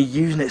literally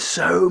using it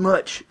so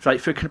much. It's like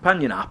for a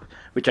companion app,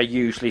 which I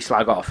usually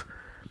slag off.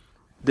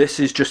 This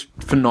is just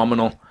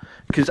phenomenal.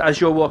 Because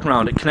as you're walking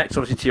around, it connects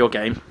obviously to your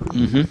game.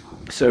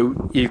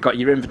 So you've got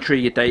your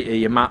inventory, your data,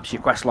 your maps,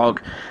 your quest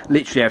log,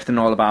 literally everything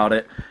all about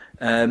it.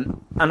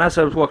 And as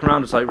I was walking around,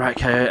 I was like, right,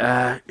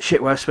 okay,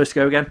 shit, where am I supposed to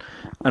go again?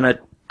 And I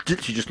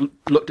literally just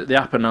looked at the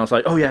app and I was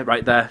like, oh yeah,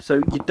 right there. So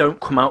you don't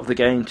come out of the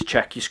game to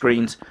check your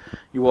screens.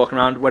 You walk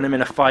around. When I'm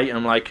in a fight and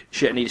I'm like,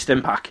 shit, I need a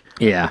stim pack.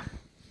 Yeah.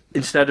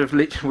 Instead of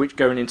literally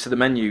going into the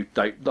menu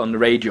like on the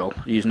radial,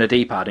 using a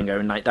D-pad and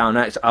going like down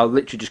next, I'll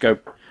literally just go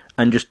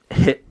and just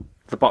hit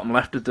the bottom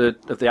left of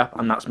the app,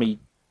 and that's me.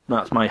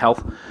 That's my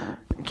health.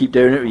 Keep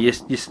doing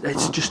it.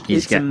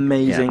 It's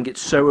amazing. Yeah.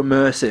 It's so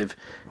immersive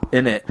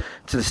in it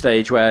to the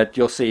stage where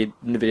you'll see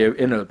in the video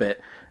in a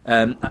bit.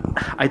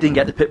 I didn't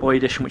get the Pip-Boy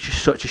edition, which is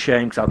such a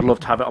shame because I'd love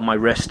to have it on my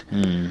wrist.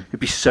 It'd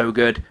be so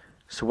good.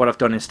 So what I've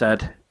done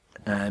instead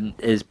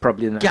is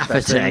probably the next Gaffer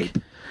best thing. tape.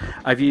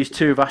 I've used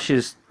 2 of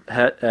Ash's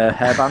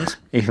hairbands.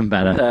 Even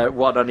better.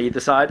 One on either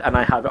side, and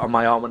I have it on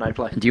my arm when I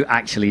play. Do you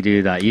actually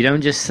do that? You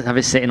don't just have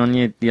it sitting on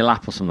your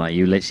lap or something like that.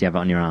 You literally have it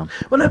on your arm.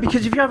 Well, no,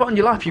 because if you have it on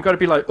your lap, you've got to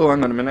be like, oh,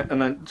 hang on a minute,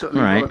 and then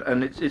Right.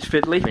 and it's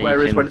fiddly. But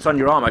Whereas when it's on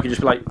your arm, I can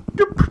just be like,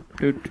 doop,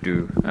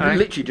 Right.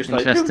 literally just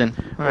like, Interesting.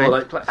 doop, Right. or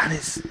like, and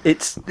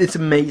it's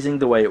amazing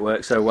the way it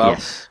works so well.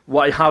 Yes.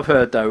 What I have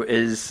heard though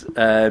is,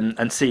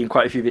 and seeing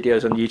quite a few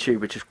videos on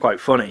YouTube, which is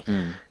quite funny,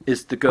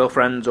 is the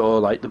girlfriends or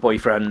like the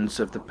boyfriends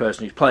of the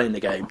person who's playing the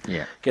game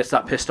gets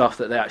that pissed off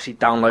that they actually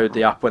download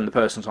the app when the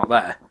person's not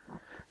there,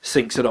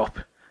 syncs it up,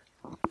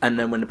 and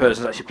then when the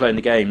person's actually playing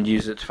the game,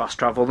 use it to fast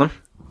travel them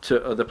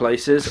to other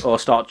places or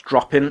start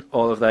dropping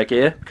all of their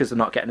gear because they're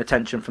not getting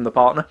attention from the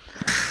partner.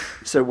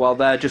 So while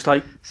they're just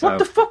like, what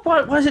the fuck?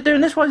 Why is it doing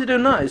this? Why is it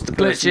doing that? It's the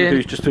person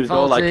who's just through the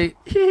door like,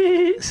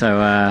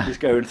 so just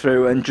going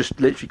through and just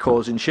literally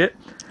causing shit.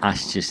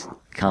 Ash just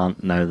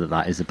can't know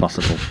that is a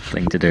possible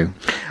thing to do.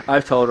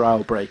 I've told her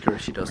I'll break her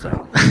if she does that.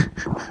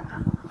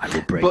 I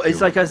will break. But it's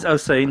you. like as I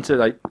was saying to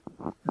like,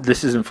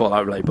 this isn't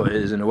Fallout related, but it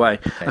is in a way.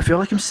 Okay. I feel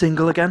like I'm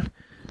single again.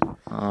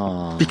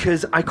 Oh.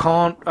 Because I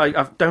can't,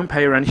 I don't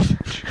pay her any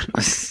attention.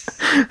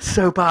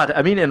 So bad.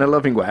 I mean, in a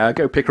loving way. I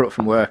go pick her up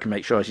from work and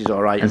make sure she's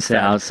all right. And sit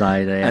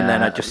outside. And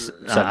then I just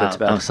send her to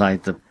bed.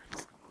 Outside the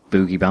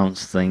boogie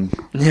bounce thing.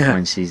 Yeah.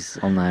 When she's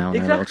on there on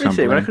her Exactly. little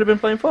See, when I trampoline. could have been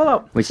playing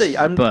Fallout. Which- See,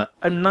 I'm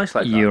nice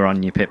like that. You're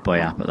on your Pip-Boy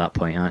app at that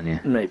point, aren't you?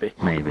 Maybe.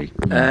 Maybe.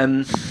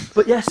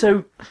 But yeah,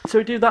 so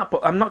we do that,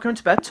 but I'm not going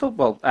to bed till,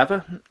 well,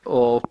 ever,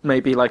 or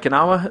maybe like an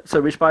hour,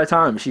 so which by the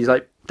time she's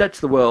like dead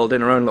to the world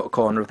in her own little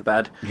corner of the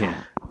bed, Yeah.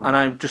 and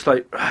I'm just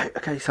like, right,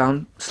 okay,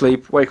 sound,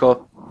 sleep, wake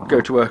up, go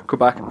to work, come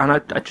back, and I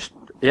just,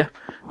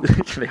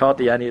 literally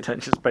hardly any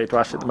attention paid to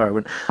Ash at the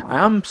moment. I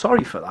am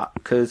sorry for that,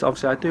 because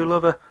obviously I do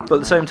love her, but at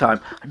the same time,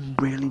 I'm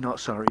really not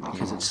sorry,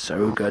 because it's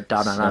so good,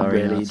 Dan, and I'm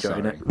Sorry, really not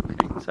enjoying sorry.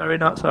 it. Sorry,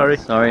 not sorry.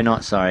 Sorry,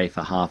 not sorry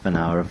for half an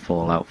hour of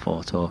Fallout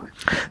 4 talk.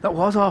 That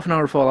was half an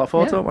hour of Fallout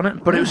 4 talk, wasn't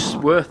it? But it was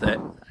worth it.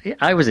 Yeah,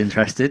 I was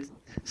interested,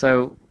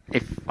 so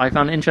if I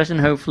found it interesting,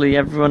 howefully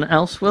everyone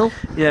else will.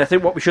 Yeah, I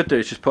think what we should do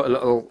is just put a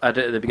little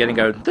edit at the beginning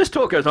going, this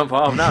talk goes on for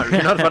half an hour. If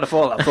you're not a fan of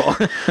Fallout 4,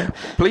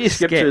 please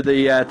skip to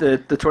the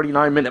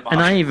 29-minute mark.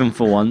 And I even,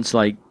 for once,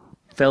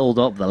 filled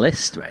up the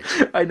list, Reg.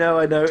 I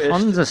noticed.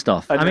 Tons of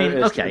stuff. I mean,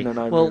 noticed, okay, and then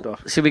I well, moved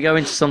off. should we go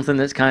into something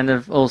that's kind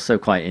of also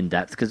quite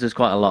in-depth, because there's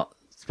quite a lot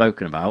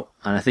spoken about,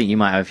 and I think you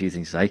might have a few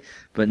things to say,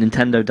 but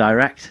Nintendo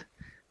Direct,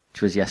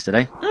 which was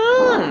yesterday.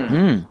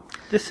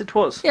 This it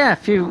was. Yeah, a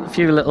few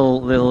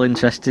little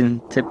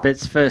interesting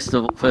tidbits. First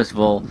of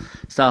all,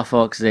 Star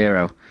Fox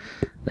Zero.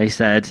 They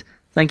said,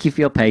 "Thank you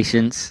for your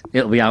patience.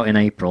 It'll be out in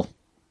April."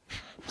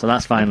 So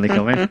that's finally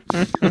coming.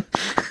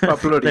 Oh,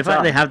 bloody In fact,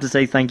 time. they have to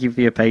say thank you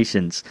for your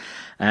patience.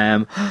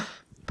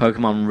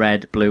 Pokemon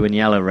Red, Blue, and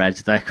Yellow Red,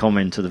 they're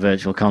coming to the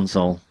Virtual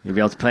Console. You'll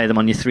be able to play them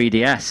on your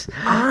 3DS.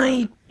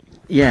 I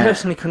Yeah.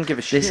 personally couldn't give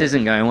a shit. This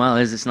isn't going well,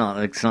 is it? It's not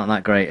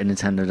that great a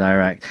Nintendo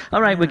Direct.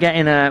 All right, we're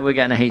getting a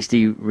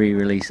HD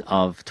re-release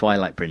of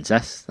Twilight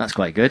Princess. That's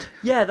quite good.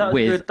 Yeah, that was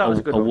with good. That was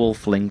a good one.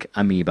 Wolf Link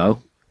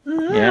amiibo.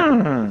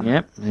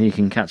 Yeah. You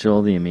can catch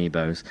all the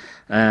amiibos.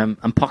 And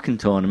Pokken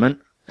Tournament.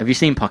 Have you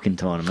seen Pokken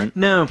Tournament?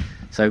 No.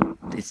 So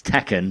it's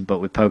Tekken, but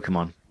with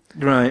Pokemon.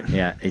 Right.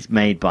 Yeah, it's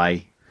made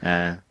by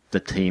the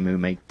team who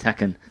make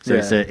Tekken. So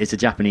Yeah. it's a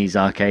Japanese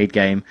arcade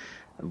game,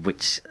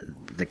 which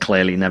they're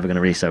clearly never going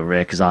to release over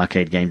here because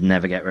arcade games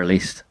never get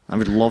released. I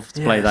would love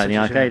to play Yeah, that in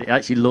the such a arcade. It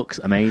actually looks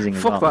amazing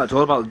as Fuck well. that. It's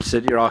all about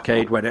City or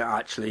Arcade when it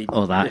actually...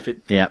 Oh, that. If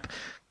it, Yep.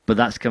 But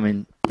that's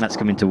coming to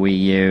Wii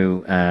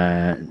U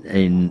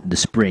in the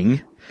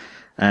spring.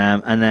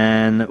 And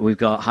then we've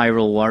got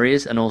Hyrule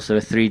Warriors and also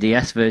a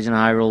 3DS version of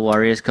Hyrule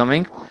Warriors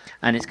coming.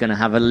 And it's going to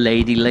have a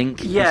Lady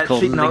Link. Yeah, it's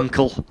called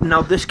Linkle.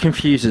 Now, this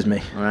confuses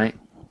me Right.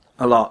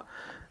 a lot.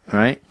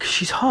 Right. Because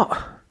she's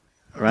hot.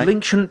 Right.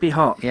 Link shouldn't be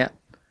hot. Yeah.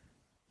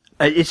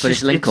 It's But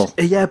just, it's Linkle.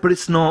 Yeah, but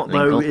it's not,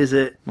 though, Linkle. is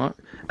it? What?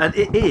 And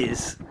it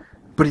is,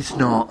 but it's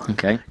not.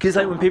 Okay. Because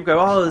like when people go,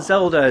 oh,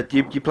 Zelda,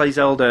 you play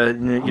Zelda,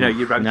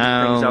 you rank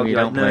No, Zelda. you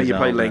You're don't like, no, play you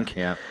play Zelda. Link.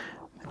 Yeah.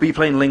 But you're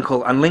playing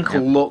Linkle, and Linkle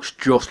Yeah. looks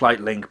just like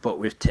Link, but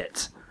with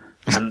tits.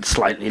 And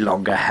slightly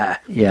longer hair.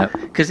 Yeah.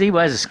 Because he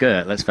wears a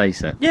skirt, let's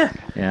face it. Yeah.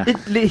 Yeah.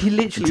 He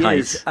literally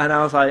Tights. is. And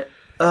I was like,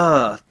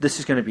 this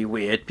is going to be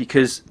weird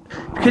because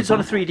it's on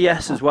a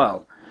 3DS as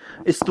well.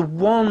 It's the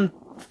one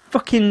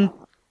fucking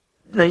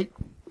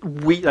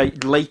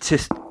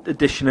latest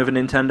edition of a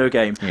Nintendo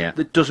game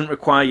that doesn't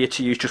require you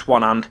to use just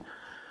one hand.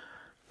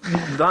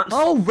 That's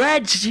Oh,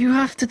 Reg, you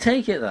have to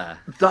take it there.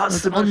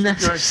 that's the most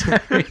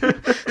Unnecessary.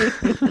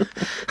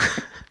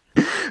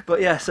 But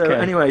yeah, so Okay.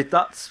 anyway,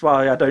 that's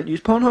why I don't use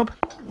Pornhub.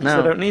 No,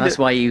 I don't need that's it.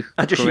 why you.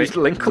 I just use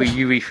Linkle.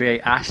 You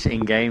recreate Ash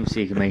in game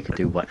so you can make it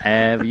do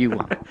whatever you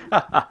want.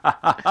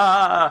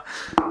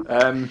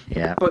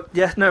 Yeah. But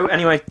yeah, no.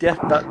 Anyway, yeah,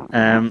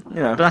 that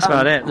But that's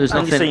about it. There's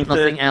and you've seen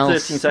nothing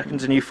else 13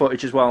 seconds of new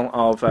footage as well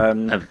of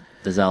of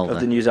the Zelda.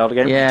 the new Zelda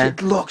game. Yeah,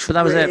 It looks but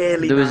that was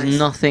really it. There was nice.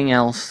 nothing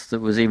else that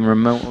was even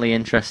remotely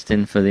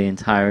interesting for the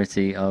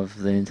entirety of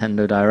the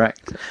Nintendo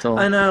Direct at all.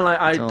 I know, like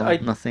At all. I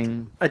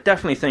Nothing.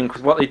 definitely think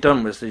what they've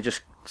done was they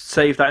just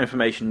saved that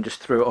information and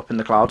just threw it up in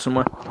the cloud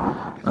somewhere.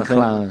 I think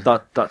cloud.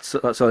 that's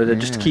all they did,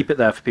 just to Yeah. keep it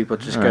there for people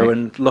to just go Right.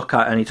 and look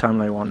at any time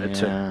they wanted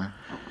to. Yeah,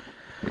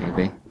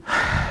 maybe.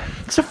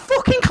 So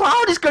fucking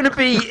Cloud is going to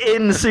be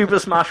in Super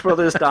Smash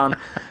Brothers, Dan.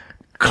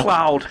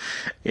 Cloud.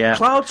 Yeah.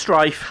 Cloud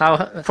Strife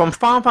How from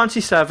Final Fantasy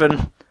VII.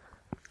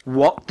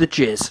 What the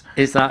jizz?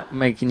 is that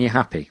making you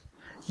happy?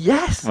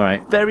 Yes.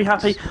 Right. Very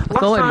happy.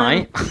 thought it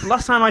might.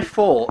 Last time I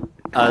fought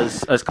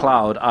as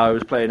Cloud, I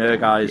was playing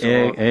Erguys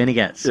or Ernie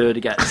gets.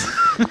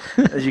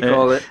 Erdigets, as you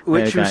call it,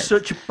 which was Erguys.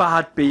 such a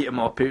bad beat 'em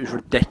up. It was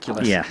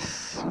ridiculous.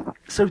 Yes.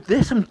 So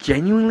this I'm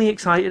genuinely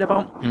excited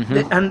about.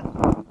 Mm-hmm. And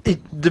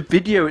the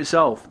video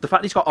itself, the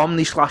fact he's got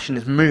Omni Slash in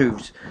his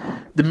moves,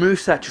 the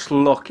moveset just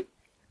look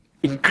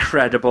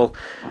incredible.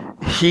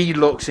 He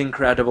looks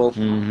incredible.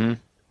 Mm-hmm.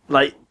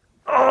 Like,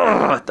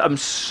 I'm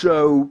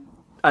so...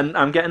 And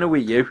I'm getting a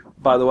Wii U,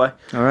 by the way.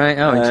 All right.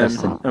 Oh,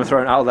 interesting. I'm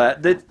throwing it out there.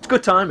 It's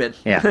good timing.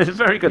 Yeah. It's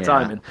very good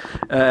Yeah.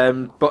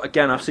 timing. But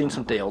again, I've seen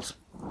some deals.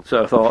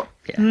 So I thought,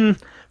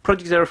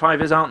 Project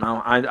 05 is out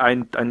now.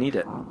 I need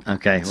it.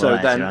 Okay. Well, So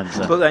that's then, your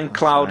answer. but then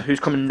Cloud, Sorry. who's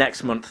coming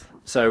next month,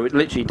 so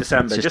literally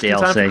December, Just just in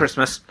time DLC. for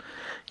Christmas,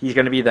 he's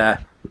going to be there,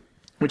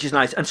 which is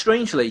nice. And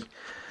strangely,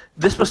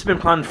 this must have been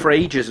planned for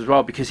ages as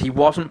well, because he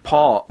wasn't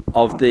part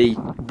of the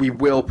 "we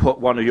will put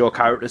one of your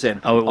characters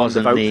in" Oh, it on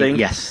wasn't the vote thing.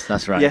 Yes,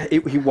 that's right. Yeah,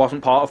 he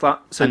wasn't part of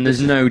that. So And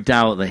there's no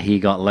doubt that he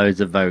got loads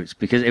of votes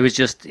because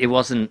it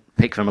wasn't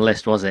picked from a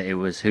list, was it? It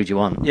was who do you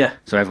want? Yeah.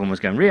 So everyone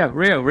was going Rio,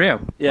 Rio, Rio.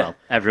 Yeah. Well,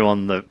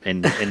 everyone that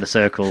in the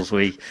circles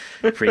we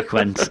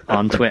frequent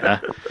on Twitter.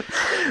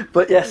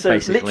 But yeah, so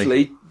Basically.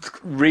 literally,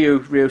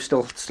 Rio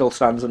still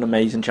stands an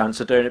amazing chance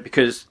of doing it,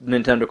 because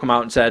Nintendo come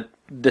out and said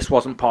this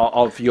wasn't part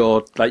of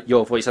your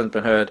voice hasn't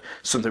been heard.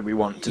 Something we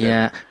want to do.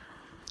 Yeah.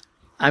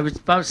 I was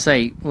about to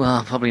say,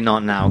 well, probably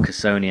not now because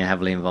Sony are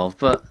heavily involved,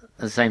 but at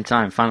the same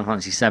time, Final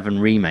Fantasy VII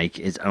Remake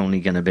is only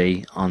going to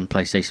be on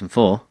PlayStation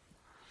 4.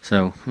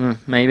 So,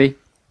 maybe,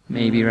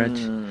 Reg.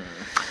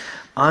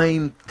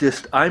 I'm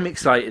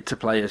excited to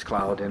play as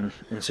Cloud in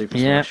Super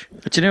Yeah. Smash.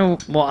 But you know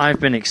what I've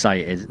been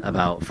excited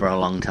about for a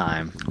long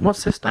time?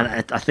 What's this? And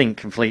I think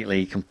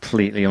completely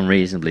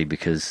unreasonably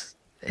because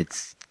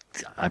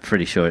I'm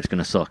pretty sure it's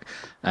going to suck.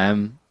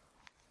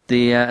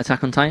 The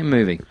Attack on Titan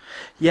movie.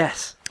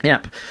 Yes.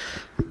 Yep.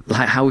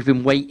 Like how we've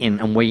been waiting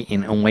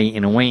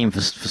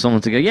for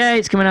someone to go, yeah,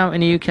 it's coming out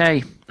in the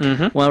UK.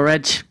 Mm-hmm. Well,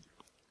 Reg,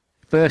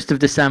 1st of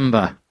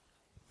December.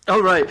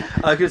 Oh, right.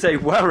 I was going to say,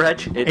 well,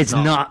 Reg, It's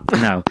not.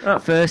 No. Oh.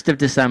 1st of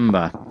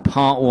December,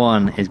 part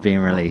 1 is being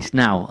released.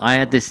 Now, I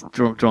had this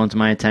drawn to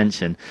my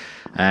attention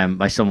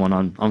by someone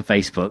on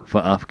Facebook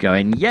put up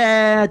going,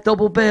 yeah,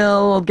 double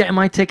bill, I'm getting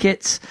my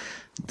tickets.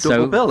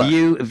 Double bill,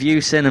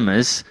 View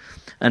Cinemas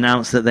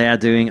announced that they are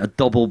doing a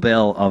double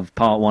bill of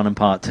part 1 and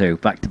part 2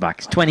 back to back.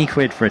 It's 20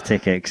 quid for a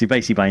ticket because you're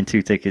basically buying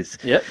 2 tickets.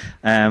 Yep.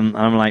 And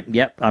I'm like,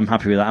 yep, I'm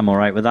happy with that. I'm all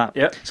right with that.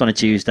 Yep. It's on a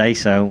Tuesday,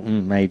 so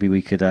maybe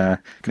we could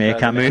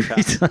Meerkat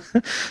movies.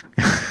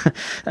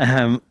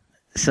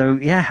 So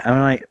yeah, I'm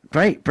like,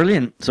 great,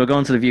 brilliant. So I go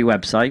onto the View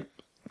website,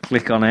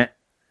 click on it.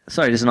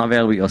 Sorry, this is not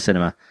available at your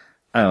cinema.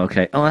 Oh,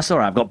 okay. Oh, that's all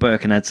right. I've got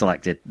Birkenhead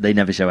selected. They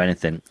never show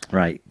anything.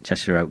 Right,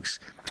 Cheshire Oaks.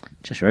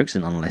 Cheshire Oaks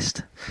isn't on the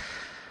list.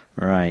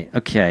 Right,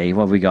 okay,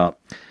 what have we got?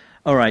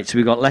 All right, so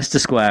we've got Leicester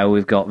Square,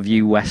 we've got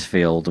View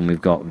Westfield, and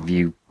we've got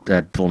View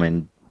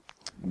Plumbing,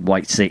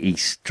 White City,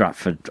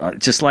 Stratford.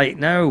 Just like,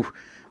 no.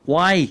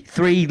 Why?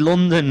 3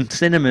 London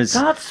cinemas.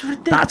 That's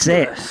ridiculous. That's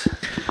it.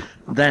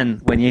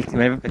 Then, when you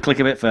click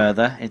a bit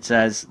further, it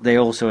says they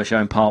also are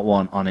showing part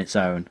 1 on its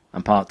own,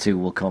 and part 2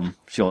 will come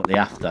shortly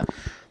after.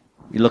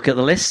 You look at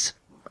the list.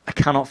 I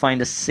cannot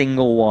find a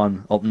single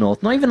one up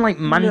north. Not even like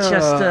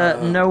Manchester,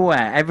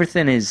 nowhere.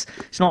 Everything is...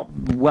 It's not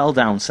well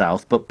down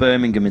south, but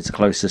Birmingham is the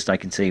closest I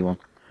can see one.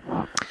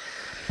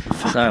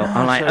 So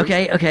I'm like,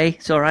 okay,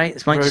 it's all right.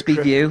 This might just be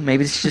for you.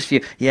 Maybe this is just for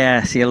you.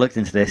 Yeah, see, I looked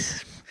into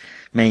this.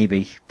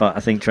 Maybe, but I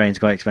think train's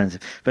quite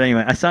expensive. But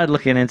anyway, I started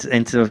looking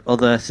into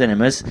other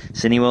cinemas.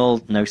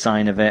 Cineworld, no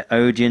sign of it.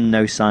 Odeon,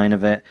 no sign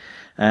of it.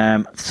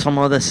 Some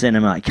other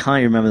cinema, I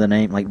can't remember the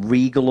name, like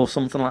Regal or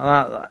something like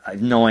that. I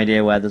have no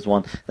idea where there's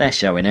one. They're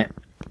showing it.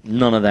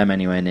 None of them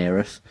anywhere near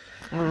us.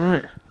 All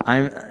right.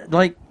 I'm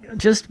like,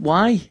 just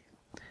why?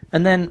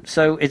 And then,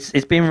 so it's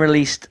been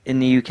released in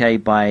the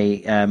UK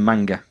by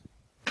Manga.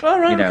 All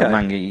right. You know, okay.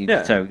 Manga.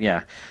 Yeah. So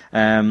yeah.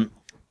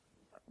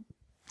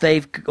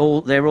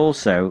 They're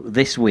also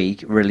this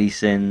week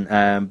releasing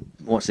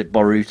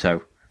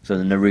Boruto, so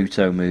the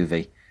Naruto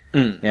movie.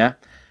 Yeah.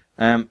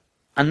 And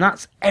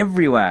that's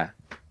everywhere.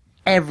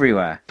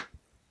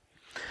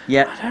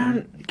 Yeah. I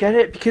don't get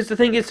it, because the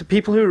thing is, the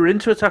people who are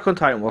into Attack on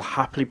Titan will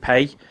happily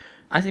pay.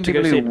 I think to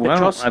people go see who it. won't,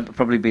 Petros? I'd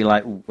probably be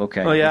like, "Ooh,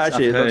 okay. Oh, yeah,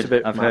 actually, it looks a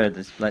bit I've mad. heard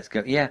this. Let's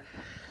go. Yeah.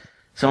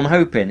 So I'm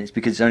hoping it's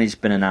because it's only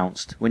just been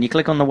announced. When you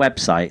click on the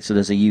website, so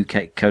there's a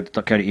UK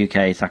code.co.uk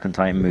Attack on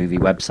Titan movie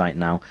website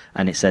now,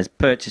 and it says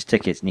purchase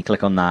tickets, and you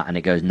click on that, and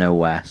it goes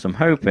nowhere. So I'm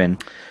hoping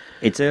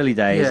it's early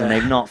days, and Yeah.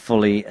 they've not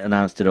fully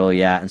announced it all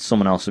yet, and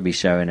someone else will be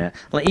showing it.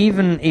 Like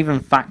even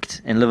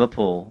Fact in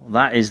Liverpool,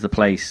 that is the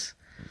place.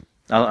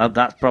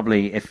 That's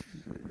probably if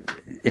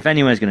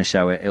anyone's going to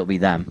show it, it'll be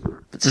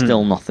them. But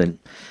still nothing.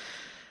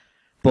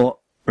 But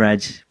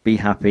Reg, be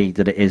happy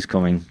that it is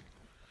coming.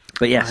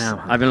 But yes, I am.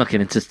 I've been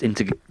looking into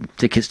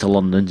tickets to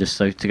London just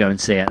so to go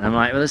and see it. And I'm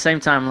like, at the same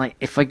time, like,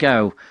 if I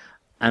go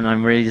and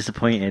I'm really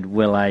disappointed,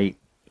 will I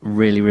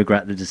really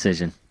regret the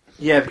decision?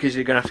 Yeah, because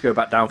you're going to have to go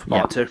back down for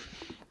part two.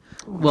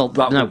 Well,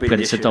 That no, would be but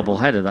the it's a issue. double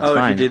header. That's Oh, if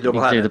you fine. did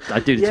double header. I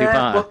do the Yeah,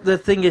 two-parter. but the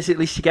thing is, at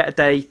least you get a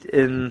day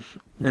in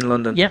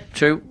London. Yep,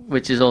 true.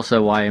 Which is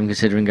also why I'm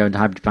considering going to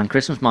Hyper Japan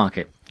Christmas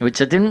Market,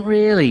 which I didn't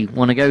really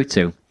want to go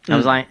to. I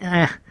was like,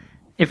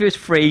 if it was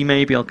free,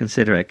 maybe I'll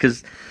consider it,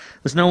 because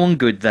there's no one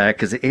good there,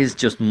 because it is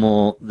just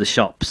more the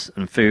shops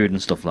and food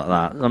and stuff like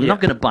that. I'm not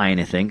going to buy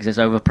anything because it's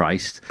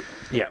overpriced.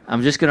 Yeah.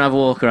 I'm just going to have a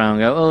walk around and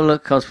go, oh,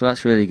 look, cosplay,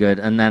 that's really good.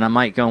 And then I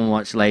might go and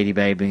watch Lady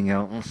Baby and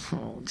go,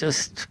 oh,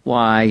 just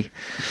why?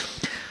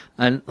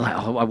 And like,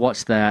 I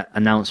watched their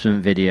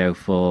announcement video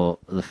for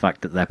the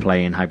fact that they're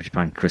playing Hyper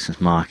Japan Christmas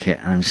Market,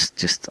 and I'm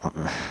just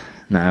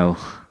no,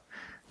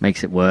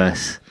 makes it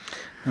worse.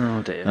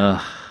 Oh dear.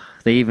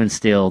 They even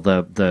steal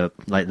the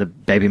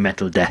baby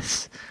metal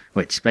deaths,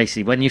 which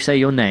basically when you say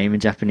your name in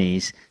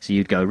Japanese, so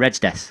you'd go Reg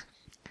Des.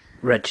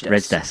 Reg Des.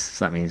 Reg Des.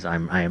 So that means I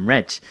am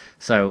Reg.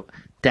 So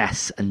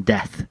Des and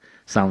death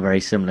sound very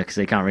similar because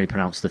they can't really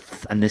pronounce the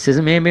th. And this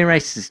isn't me being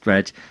racist,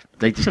 Reg.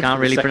 They just can't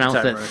really pronounce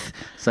it.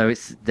 So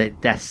it's the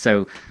death.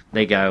 So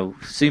they go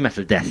Su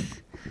metal death,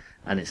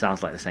 and it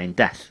sounds like they're saying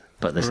death,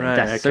 but they're saying Right,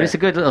 death. okay. So it's a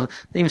good little.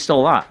 They even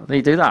stole that.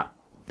 They do that.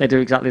 They do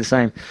exactly the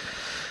same.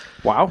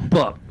 Wow.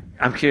 But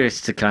I'm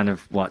curious to kind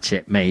of watch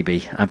it,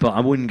 maybe. But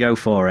I wouldn't go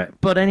for it.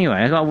 But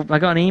anyway, I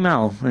got an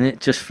email, and it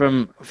just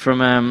from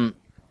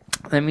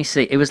let me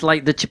see. It was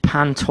like the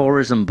Japan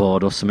Tourism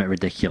Board or something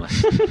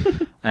ridiculous.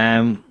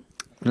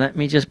 Let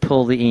me just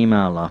pull the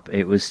email up.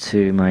 It was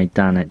to my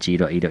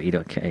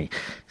dan@g.e.e.k.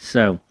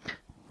 So,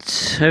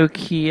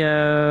 Tokyo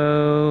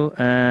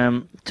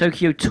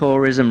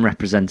Tourism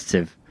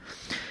Representative.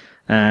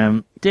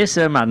 Dear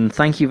Sir Madden,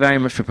 thank you very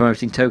much for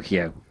promoting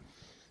Tokyo.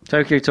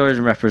 Tokyo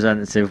Tourism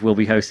Representative will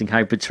be hosting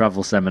Hyper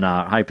Travel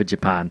Seminar at Hyper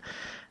Japan.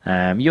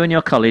 You and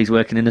your colleagues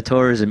working in the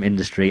tourism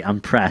industry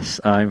and press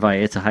are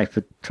invited to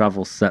Hyper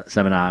Travel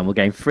Seminar and will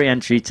gain free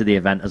entry to the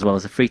event as well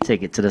as a free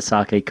ticket to the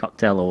Sake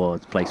Cocktail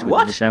Awards placed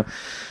within the show.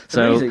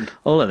 So Amazing.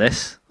 all of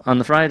this on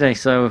the Friday.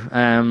 So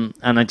and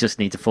I just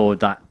need to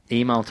forward that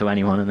email to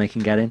anyone and they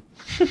can get in.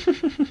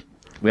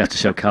 We have to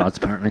show cards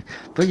apparently.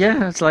 But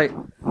yeah, it's like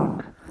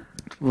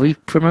we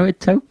promoted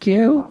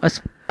Tokyo, I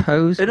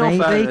suppose. In all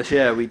maybe. fairness,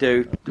 yeah, we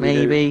do.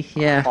 Maybe,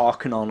 yeah.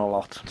 Harking on a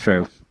lot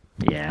True.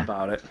 Yeah.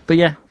 about it. But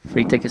yeah,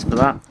 free tickets for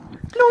that.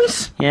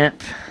 Nice.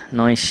 Yep.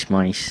 Nice.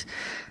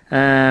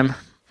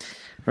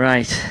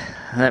 Right.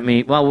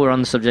 While we're on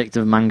the subject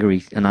of manga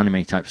and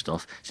anime type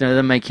stuff, so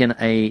they're making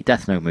a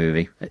Death Note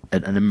movie,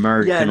 an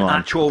American Yeah, an one.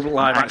 actual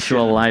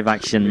live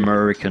action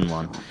American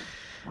one.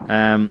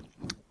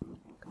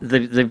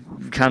 They've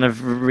kind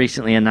of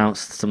recently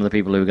announced some of the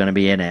people who are going to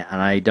be in it,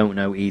 and I don't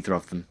know either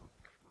of them,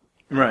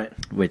 Right.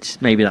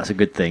 which maybe that's a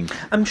good thing.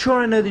 I'm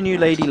sure I know the new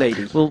lady.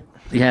 Well,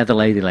 yeah, the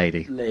lady.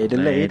 Lady. Lady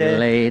man,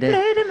 lady.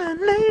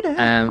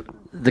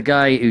 The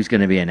guy who's going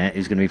to be in it,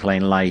 who's going to be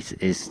playing Light,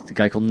 is the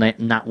guy called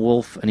Nat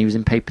Wolf, and he was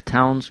in Paper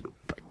Towns.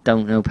 But I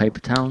don't know Paper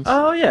Towns.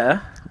 Oh,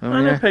 yeah. I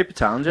know yeah. Paper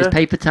Towns, yeah. Is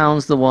Paper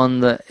Towns the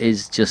one that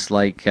is just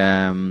like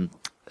A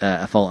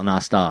Fault in Our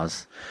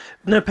Stars?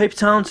 No, Paper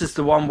Towns is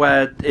the one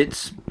where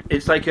it's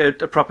like a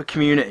proper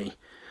community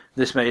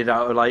that's made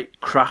out of, like,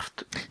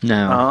 craft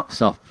No, art.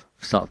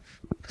 stop.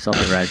 Stop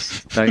it, Reg.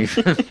 Don't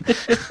even...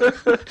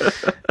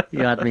 You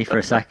had me for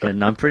a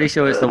second. I'm pretty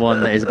sure it's the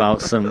one that is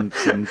about some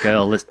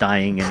girl that's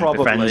dying and Probably.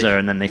 befriends her,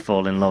 and then they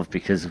fall in love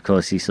because, of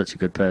course, he's such a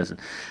good person.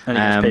 And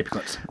he has paper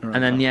cuts.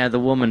 And then, the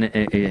woman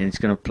is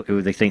going to,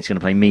 who they think is going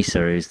to play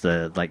Misa, is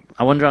the like.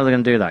 I wonder how they're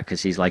going to do that because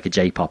she's like a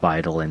J-pop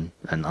idol and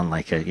on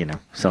like a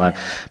celeb.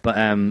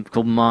 But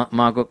called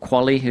Margaret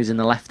Qualley, who's in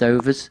The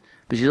Leftovers,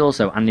 but she's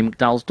also Andy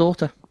McDowell's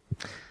daughter.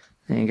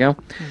 There you go.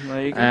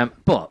 There you go.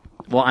 But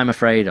what I'm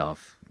afraid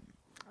of,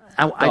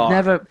 I'd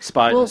never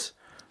spiders,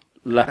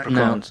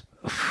 leprechauns,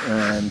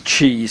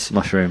 cheese,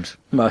 mushrooms,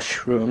 and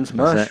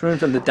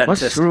the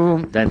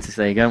dentist. Dentist.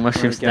 There you go.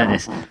 Mushrooms, There you go.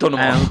 dentist. Done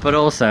 'em all. But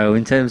also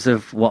in terms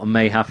of what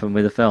may happen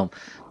with the film,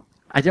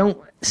 I don't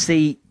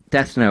see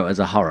Death Note as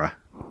a horror.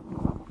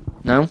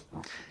 No,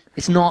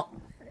 it's not.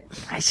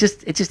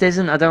 It just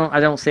isn't. I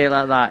don't see it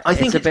like that. I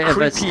think it's a bit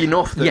creepy of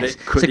enough that yes,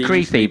 it could it's a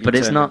creepy, easily be but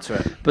it's turned not.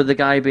 into it. But the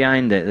guy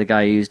behind it, the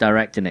guy who's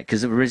directing it,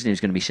 because originally it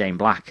was going to be Shane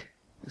Black.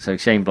 So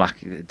Shane Black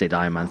did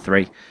Iron Man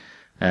 3.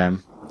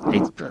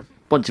 It's a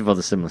bunch of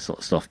other similar sort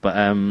of stuff, but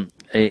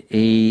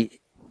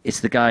it's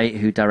the guy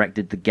who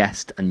directed The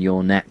Guest and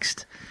You're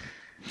Next.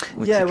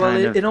 Yeah, well,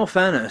 in all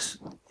fairness,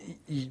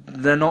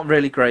 they're not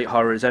really great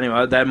horrors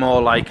anyway. They're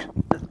more like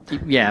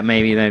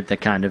maybe they're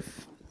kind of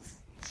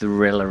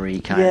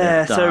thrillery kind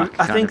of dark.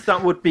 So I think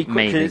that would be good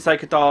because maybe. it's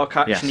like a dark,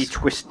 actiony,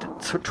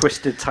 Yes.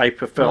 twisted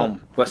type of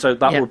film. So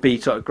that would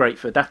be sort of great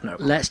for Death Note.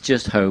 Let's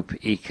just hope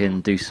he can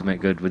do something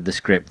good with the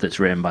script that's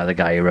written by the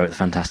guy who wrote the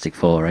Fantastic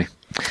Four. Eh?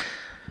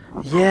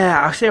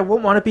 Yeah, actually, I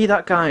wouldn't want to be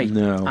that guy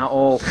No. at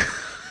all.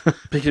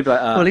 Because you'd be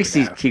like, Well, at least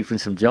no. he's keeping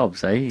some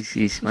jobs, eh?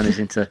 He's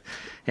managing to,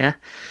 yeah.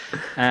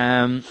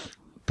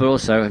 But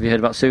also, have you heard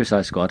about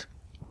Suicide Squad?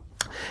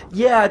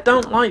 Yeah, I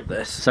don't like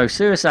this. So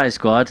Suicide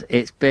Squad,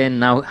 it's been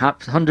now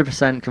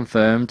 100%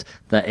 confirmed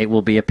that it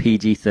will be a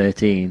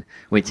PG-13,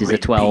 which is a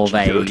Rated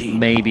 12A, PG-13.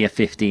 maybe a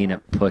 15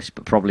 at push,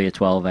 but probably a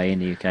 12A in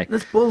the UK.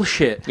 That's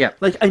bullshit. Yeah.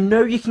 Like, I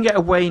know you can get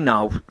away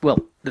now, Well,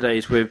 the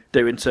days with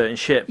doing certain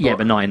shit. yeah,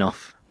 but not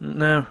enough.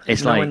 No,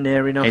 It's nowhere like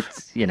near enough.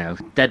 It's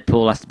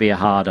Deadpool has to be a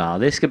hard R.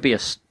 This could be a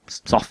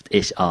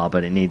soft-ish R,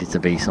 but it needed to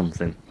be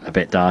something a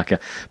bit darker.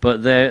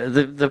 But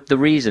the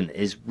reason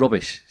is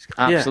rubbish. It's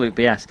absolute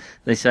BS.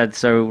 They said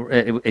so.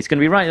 It's going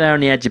to be right there on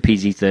the edge of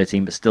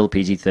PG-13, but still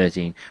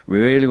PG-13. We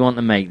really want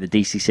to make the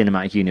DC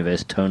Cinematic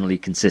Universe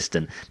tonally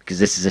consistent because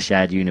this is a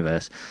shared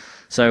universe.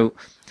 So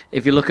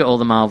if you look at all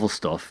the Marvel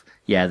stuff,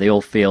 yeah, they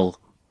all feel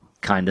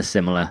kind of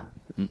similar.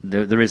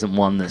 There isn't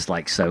one that's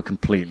like so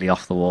completely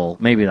off the wall.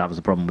 Maybe that was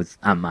the problem with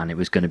Ant-Man. It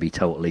was going to be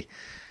totally,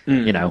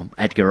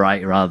 Edgar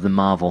Wright rather than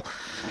Marvel.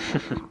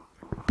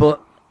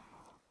 But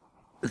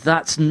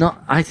that's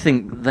not. I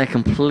think they're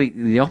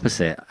completely the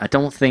opposite. I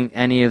don't think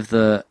any of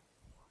the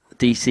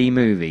DC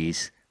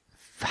movies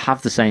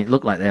have the same.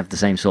 Look like they have the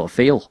same sort of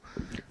feel.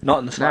 Not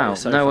in the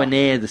slightest. Nowhere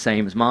near the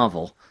same as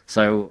Marvel.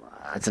 So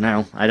I don't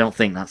know. I don't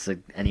think that's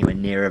anywhere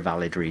near a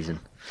valid reason.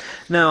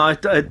 No,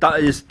 that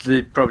is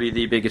probably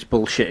the biggest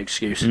bullshit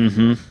excuse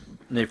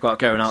they've got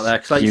going out there.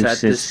 Because, like you said,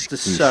 there's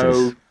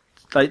so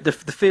like the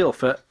feel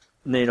for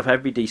near enough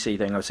every DC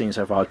thing I've seen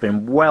so far has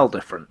been well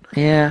different.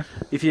 Yeah.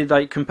 If you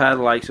like compare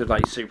the likes of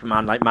like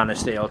Superman, like Man of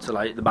Steel, to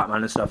like the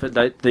Batman and stuff,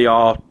 they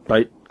are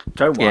like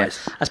tone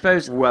wise. Yeah. I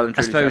suppose. Well and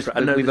I truly suppose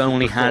separate. I know we've this is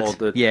only before had.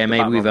 the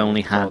Maybe we've Batman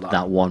only before had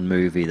that one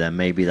movie. Then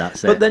maybe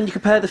that's it. But then you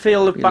compare the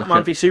feel of You look Batman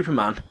at- v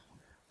Superman,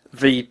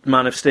 v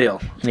Man of Steel,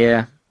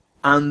 Yeah.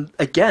 and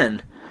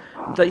again,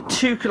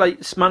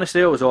 like Man of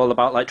Steel was all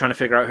about like trying to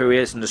figure out who he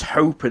is, and there's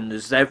hope and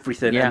there's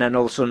everything, Yeah. and then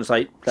all of a sudden it's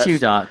like A few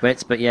dark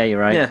bits, but yeah, you're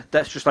right. yeah,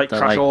 let's just like That,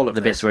 trash like, all of the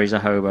this, bits where he's a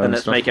hobo and and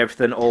let's stuff. make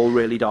everything all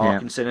really dark Yeah.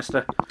 and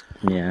sinister.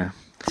 Yeah.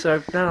 So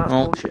no, that's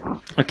Well, bullshit.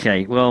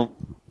 Okay, well,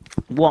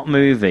 what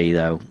movie,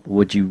 though,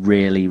 would you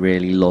really,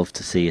 really love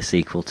to see a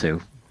sequel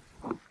to?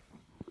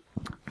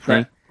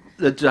 Okay?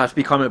 It has to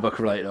be comic book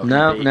related. Or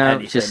No, can it be no,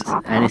 anything? just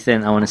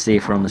anything. I want to see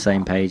if we're on the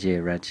same page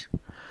here, Reg.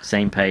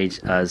 Same page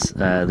as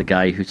the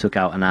guy who took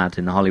out an ad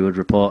in the Hollywood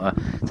Reporter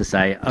to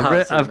say,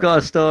 I've got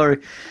a story.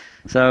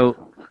 So,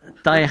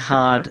 Die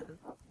Hard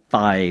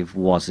 5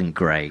 wasn't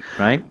great,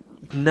 right?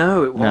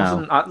 No, it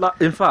No.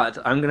 wasn't. In fact,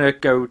 I'm going to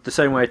go the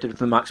same way I did with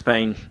the Max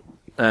Payne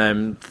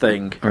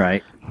thing.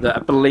 Right. That I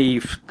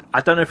believe,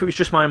 I don't know if it was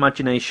just my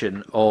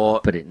imagination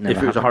or But it never if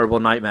it was a happened. horrible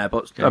nightmare,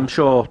 but Yeah. I'm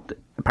sure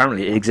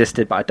apparently it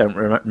existed, but I don't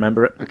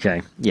remember it.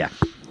 Okay, yeah.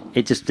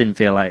 It just didn't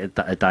feel like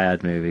a Die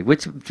Hard movie.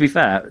 Which, to be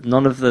fair,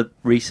 none of the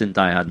recent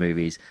Die Hard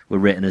movies were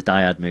written as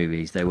Die Hard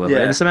movies. They were Yeah.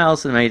 written as something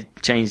else and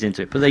changed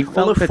into it. But they Well,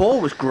 felt the good.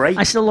 4 was great.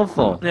 I still love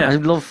 4. Yeah. I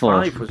love 4.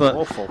 5 was but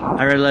awful.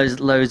 I read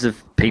loads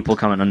of people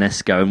comment on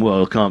this going,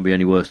 well, it can't be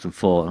any worse than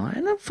 4. I'm like,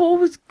 no, 4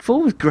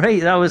 was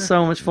great. That was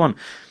so much fun.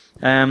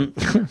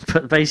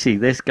 But basically,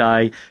 this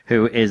guy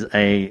who is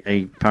a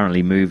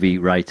apparently movie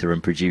writer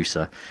and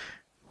producer,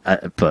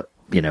 but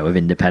of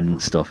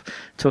independent stuff,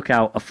 took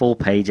out a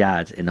full-page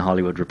ad in the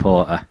Hollywood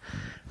Reporter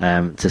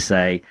to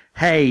say,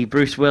 "Hey,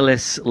 Bruce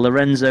Willis,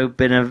 Lorenzo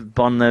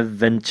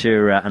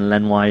Bonaventura, and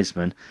Len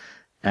Wiseman,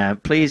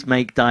 please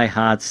make Die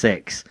Hard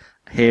 6.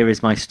 Here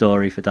is my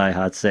story for Die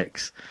Hard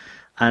 6."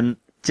 And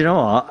Do you know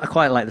what? I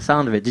quite like the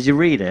sound of it. Did you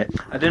read it?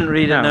 I didn't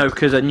read it, no,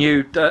 because I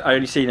knew I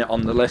only seen it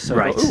on the list. So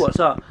Right. I thought, ooh, what's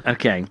that?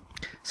 Okay.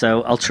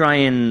 So I'll try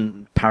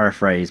and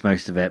paraphrase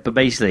most of it, but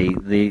basically,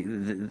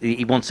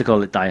 he wants to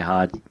call it Die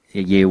Hard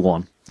Year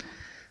One.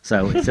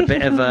 So it's a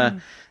bit of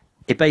a.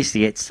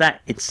 It's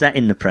set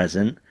in the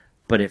present,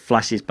 but it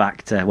flashes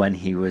back to when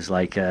he was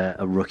like a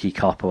rookie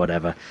cop or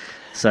whatever.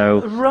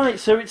 So Right,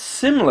 so it's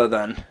similar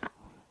then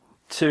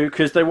to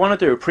because they want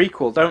to do a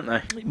prequel, don't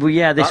they? well,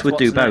 yeah, this That's would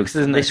do what's both. next,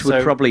 isn't This it? would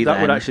So probably that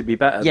then, would actually be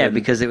better. yeah, than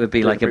because it would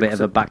be doing like a bit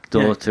of a prequel.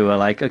 backdoor Yeah. to a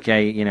like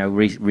okay, you know,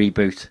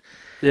 reboot.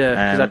 Yeah,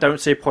 because I Um, don't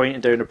see a point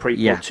in doing a prequel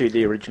yeah. to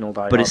the original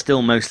Die But Hard. it's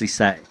still mostly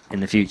set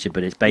in the future,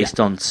 but it's based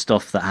on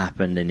stuff that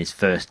happened in his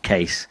first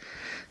case.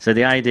 So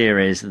the idea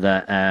is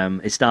that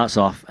it starts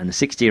off, and the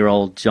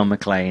 60-year-old John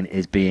McClane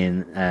is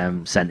being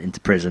sent into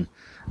prison.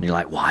 And you're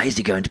like, why is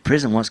he going to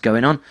prison? What's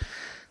going on?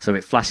 So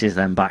it flashes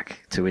then back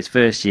to his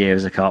first year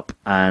as a cop,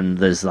 and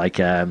there's like,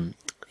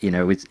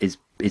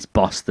 his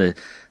boss, the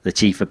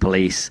chief of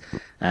police.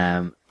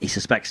 He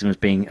suspects him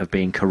of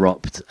being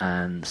corrupt,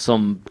 and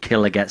some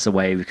killer gets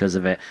away because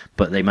of it,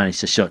 but they manage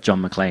to shut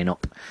John McClane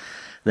up.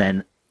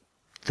 Then,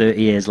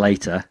 30 years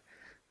later,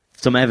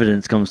 some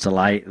evidence comes to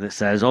light that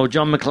says, oh,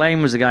 John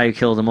McClane was the guy who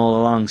killed them all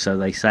along, so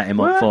they set him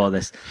up for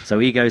this. So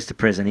he goes to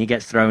prison. He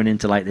gets thrown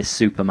into like this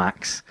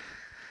supermax.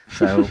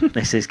 So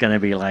this is going to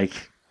be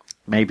like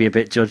maybe a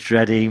bit Judge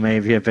Dreddy,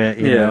 maybe a bit,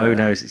 you know, who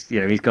knows? You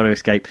know, he's got to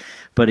escape.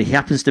 But he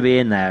happens to be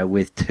in there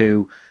with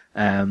two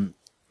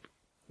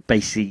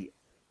basically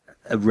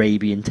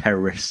Arabian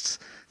terrorists,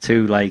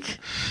 two like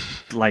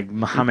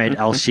Mohammed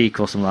al-Sheikh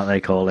or something like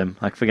they call him.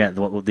 I forget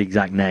what the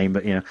exact name,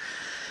 but you know.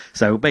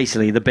 So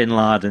basically, the Bin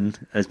Laden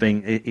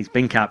he's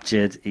been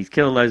captured. He's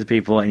killed loads of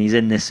people, and he's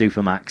in this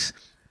supermax.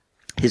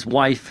 His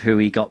wife, who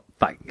he got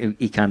back,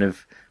 he kind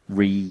of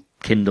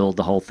rekindled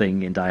the whole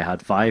thing in Die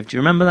Hard 5. Do you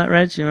remember that,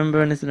 Reg? Do you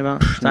remember anything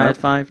about Die Hard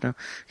 5? No.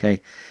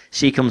 Okay.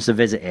 She comes to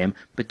visit him,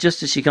 but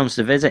just as she comes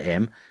to visit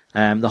him,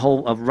 a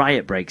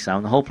riot breaks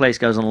out. The whole place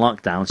goes on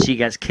lockdown. She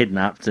gets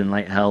kidnapped and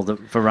like held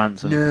for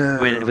ransom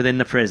within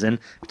the prison.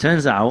 It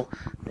turns out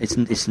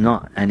it's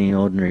not any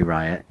ordinary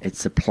riot.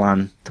 It's a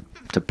plan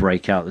to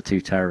break out the two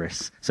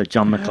terrorists. So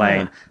John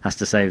McClane has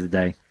to save the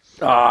day.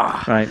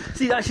 Ah, Right.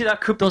 see, actually,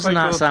 that could be Doesn't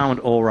quite that good. sound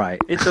all right?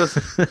 It does.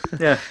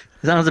 Yeah.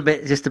 It sounds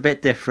just a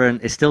bit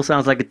different. It still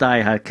sounds like a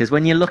Die Hard, because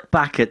when you look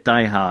back at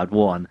Die Hard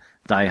 1,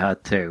 Die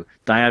Hard 2,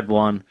 Die Hard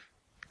 1,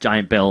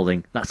 giant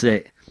building, that's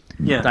it.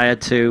 Yeah. Die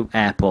Hard 2,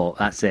 airport,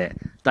 that's it.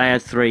 Die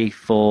Hard 3,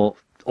 4,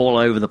 all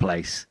over the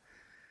place.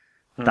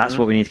 That's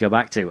what we need to go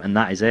back to, and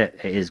that is it.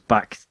 It is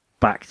back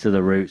to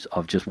the roots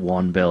of just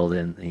one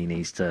building. He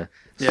needs to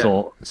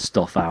sort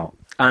stuff out.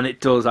 And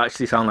it does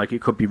actually sound like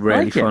it could be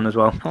really like it. fun as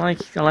well. I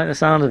like the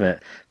sound of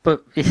it.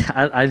 But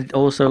I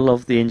also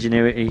love the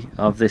ingenuity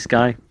of this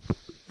guy.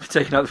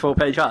 Taking out the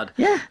 4-page ad.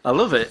 Yeah. I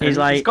love it. He's And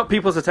like, it's got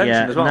people's attention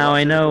Yeah, as well. now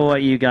I know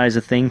what you guys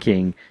are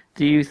thinking.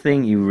 Do you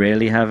think you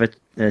really have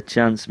a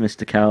chance,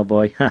 Mr.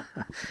 Cowboy?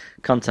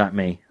 Contact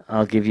me.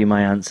 I'll give you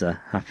my answer.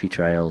 Happy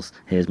trails.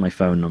 Here's my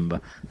phone number.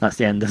 That's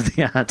the end of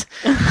the ad.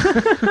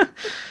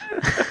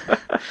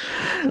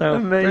 So,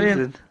 Amazing.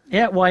 brilliant.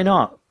 Yeah, why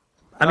not?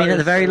 I mean, That at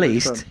the is very so much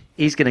least, fun.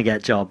 he's going to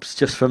get jobs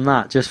just from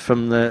that, just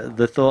from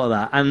the thought of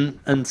that.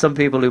 And some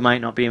people who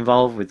might not be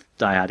involved with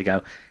Die Hard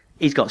go,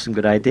 he's got some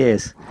good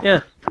ideas.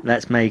 Yeah.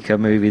 Let's make a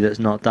movie that's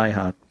not Die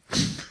Hard.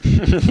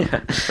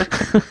 Yeah.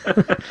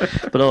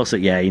 But also,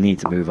 yeah, you need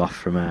to move off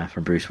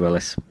from Bruce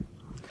Willis.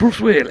 Bruce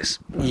Willis.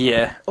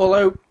 Yeah.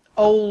 Although,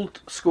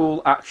 old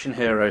school action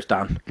heroes,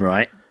 Dan.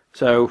 Right.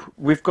 So,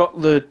 we've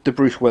got the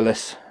Bruce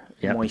Willis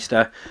Yep.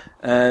 Moister.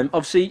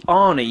 Obviously,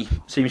 Arnie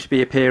seems to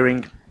be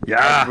appearing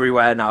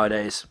everywhere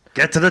nowadays.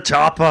 Get to the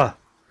chopper.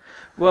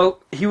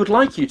 Well, he would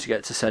like you to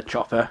get to said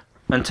chopper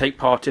and take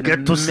part in Get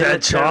a to said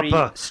military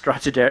chopper.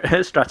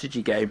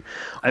 strategy game.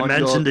 I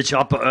mentioned the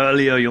chopper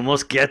earlier. You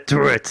must get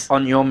to it.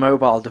 on your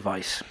mobile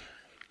device.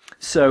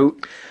 So,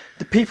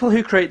 the people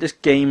who create this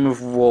Game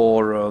of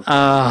War, or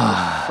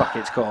fuck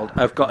it's called,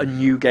 have got a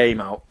new game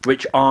out,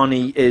 which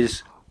Arnie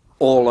is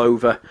all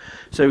over.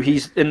 So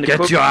he's in the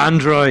Get your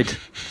Android.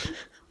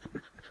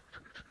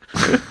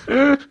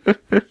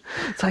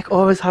 It's like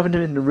always having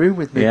him in the room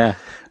with me. Yeah.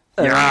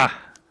 Yeah.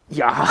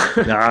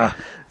 Yeah.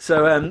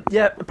 So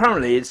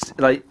apparently it's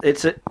like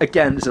it's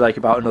like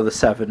about another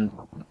 7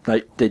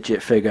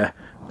 digit figure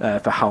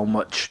for how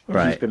much he's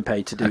Right. been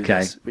paid to do Okay.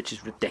 this, which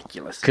is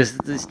ridiculous. Because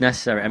it's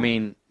necessary. I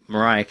mean,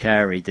 Mariah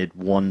Carey did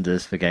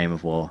wonders for Game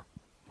of War.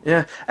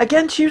 Yeah,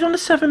 again, she was on a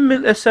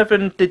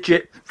 7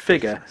 digit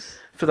figure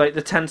for like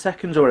the 10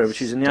 seconds or whatever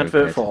she's in the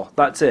advert for.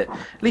 That's it.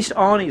 At least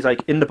Arnie's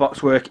like in the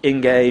box work,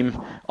 in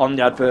game, on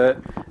the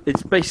advert.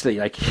 It's basically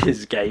like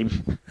his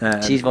game.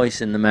 She's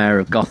voicing the mayor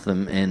of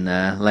Gotham in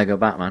Lego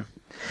Batman.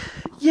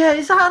 Yeah,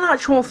 is that an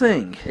actual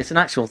thing? It's an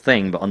actual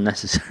thing, but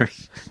unnecessary.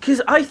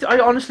 Because I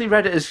honestly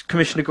read it as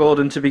Commissioner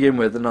Gordon to begin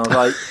with, and I was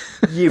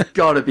like, you've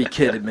got to be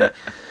kidding me.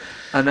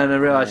 And then I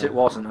realised it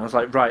wasn't. I was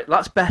like, right,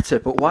 that's better,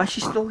 but why is she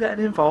still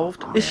getting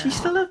involved? Is she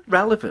still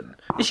relevant?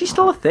 Is she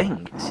still a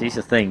thing? She's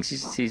a thing.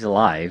 She's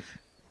alive.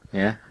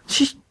 Yeah.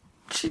 She's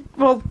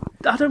Well,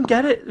 I don't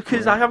get it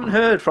because I haven't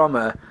heard from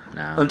her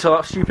No. until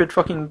that stupid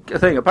fucking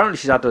thing. Apparently,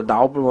 she's had an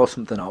album or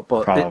something out,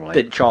 but Probably. it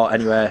didn't chart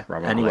anywhere.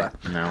 Probably. Anywhere.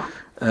 No.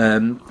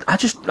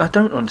 I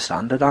don't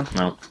understand her, Dan.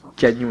 No.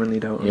 Genuinely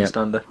don't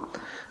understand her.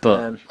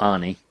 But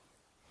Arnie.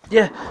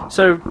 Yeah.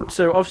 So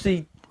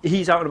obviously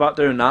he's out and about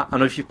doing that. I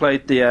know if you've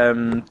played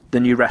the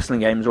new wrestling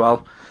game as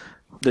well.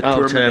 The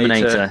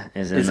Terminator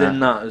is in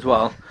that as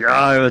well. Yeah,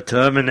 I will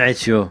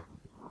terminate you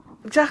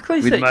Exactly.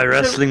 with my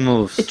wrestling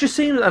moves. It just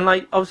seems, and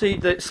like obviously,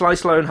 that Sly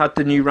Stallone had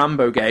the new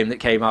Rambo game that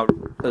came out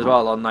as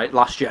well on like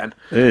last gen.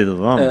 Hey, the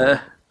Rambo.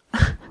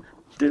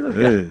 Do look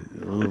Hey,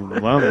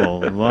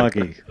 Rambo,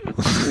 Waggy.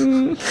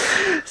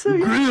 So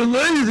yeah. Real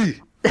lady.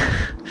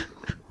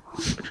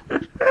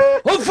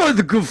 I'll find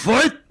the good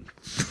fight.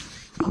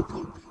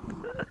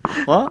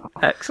 What?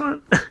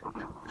 Excellent.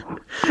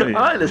 I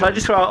like this. I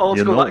just throw out old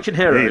school action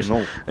heroes,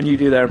 and you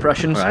do their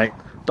impressions. Right.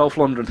 Dolph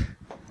Lundgren,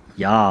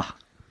 Yeah.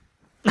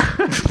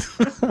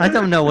 I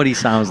don't know what he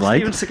sounds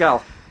like. Steven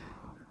Seagal.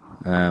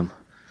 I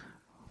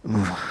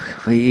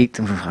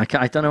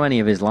don't know any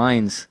of his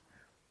lines.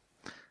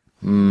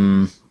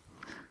 Under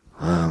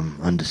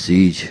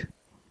siege.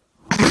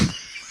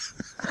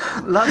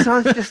 That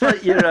sounds just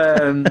like your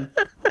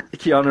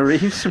Keanu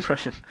Reeves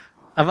impression.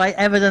 Have I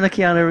ever done a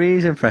Keanu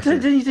Reeves impression?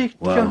 Didn't you do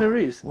Keanu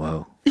Reeves?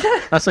 Whoa.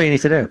 Yeah. That's all you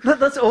need to do.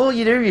 That's all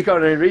you do. You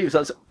Keanu Reeves.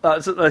 That's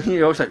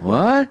you always like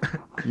What?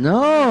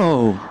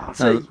 No.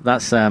 So- No,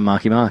 that's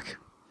Marky Mark.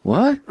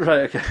 What?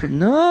 right. Okay.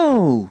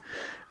 No.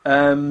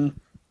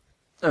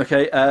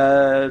 Okay.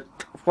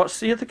 What's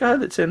the other guy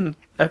that's in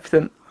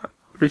everything?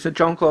 Recent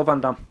Jean-Claude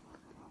Van Damme.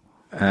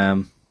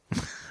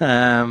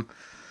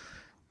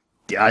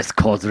 Yeah, it's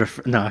called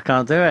no, I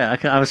can't do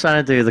it. I was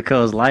trying to do the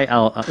Coors Light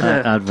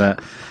advert.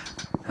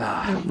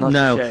 That's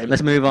No, a shame.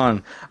 let's move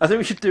on. I think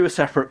we should do a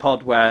separate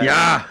pod where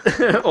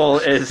all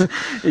it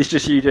is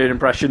just you doing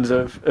impressions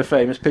of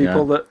famous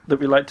people that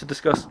we like to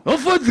discuss. I'll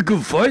find the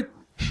good fight.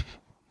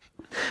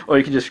 Or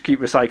you can just keep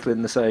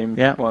recycling the same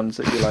ones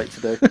that you like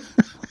to do.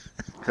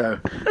 So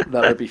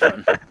that would be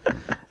fun.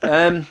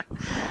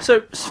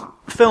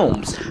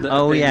 Films. That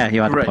have been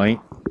you had great, a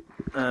point.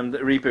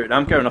 That reboot.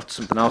 I'm going off to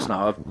something else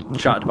now. I've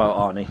chatted about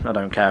Arnie. I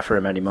don't care for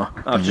him anymore.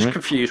 I was just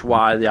confused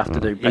why they have to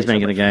do. He's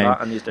making a game.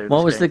 That, and he's doing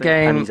What was the thing,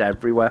 game? And he's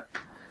everywhere.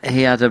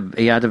 He had a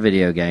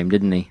video game,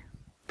 didn't he?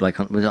 Like,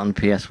 was it on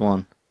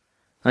PS1?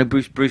 I know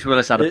Bruce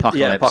Willis had Apocalypse.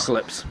 Yeah,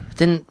 Apocalypse.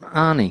 Didn't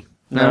Arnie?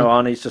 No,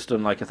 Arnie's just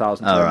done like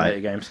 1,000 Terminator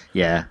games.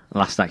 Yeah,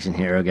 Last Action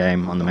Hero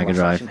game on the Mega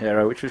Drive. Action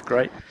Hero, which was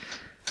great.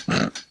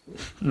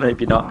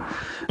 Maybe not.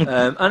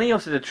 And he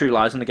also did True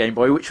Lies on the Game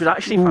Boy, which was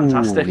actually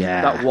fantastic.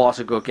 yeah. That was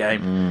a good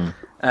game.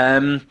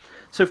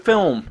 So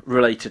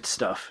film-related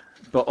stuff,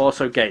 but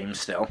also games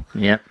still.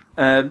 Yep.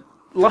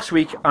 Last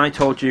week, I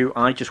told you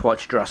I just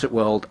watched Jurassic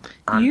World.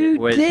 And You it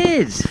was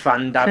did!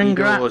 Fandabby-dorsy.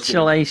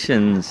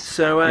 Congratulations.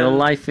 So, your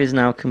life is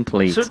now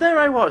complete. So there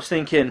I was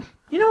thinking,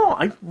 you know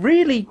what? I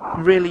really,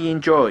 really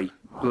enjoy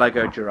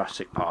Lego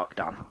Jurassic Park,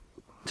 Dan.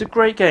 It's a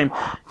great game.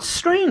 It's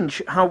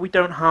strange how we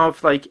don't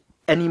have like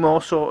any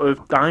more sort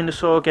of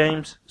dinosaur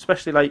games,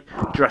 especially like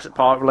Jurassic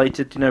Park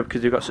related,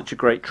 because they've got such a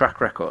great track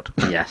record.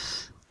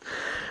 Yes.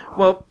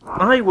 Well,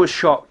 I was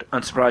shocked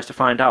and surprised to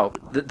find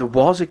out that there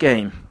was a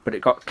game, but it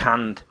got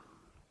canned.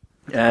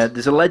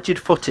 There's alleged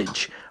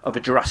footage of a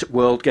Jurassic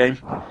World game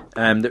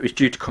that was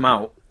due to come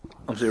out,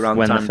 obviously around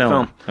the time of the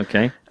film.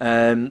 Okay.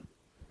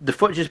 The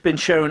footage has been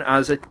shown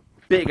as a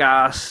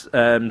big-ass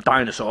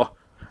dinosaur,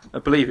 I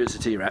believe it's a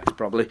T-Rex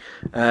probably,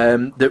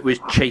 that was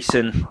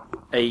chasing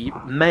a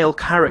male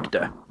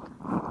character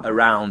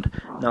around.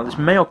 Now, this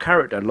male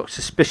character looks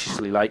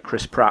suspiciously like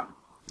Chris Pratt.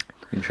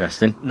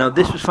 Interesting. Now,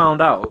 this was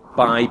found out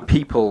by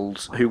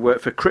peoples who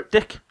work for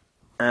Cryptic,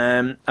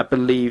 I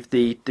believe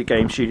the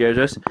game studio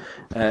does,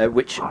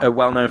 which are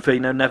well known for,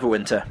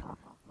 Neverwinter.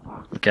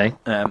 Okay.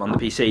 On the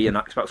PC and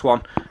Xbox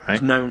One. Right.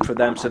 It's known for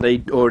them, so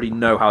they already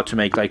know how to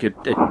make like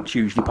a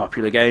hugely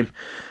popular game.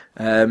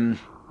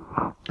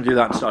 Do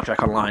that in Star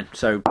Trek Online.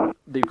 So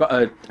they've got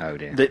a. Oh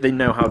dear. They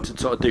know how to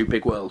sort of do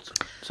big worlds,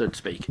 so to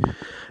speak.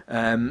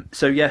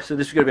 So this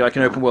is going to be like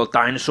an open world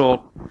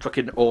dinosaur,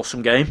 fucking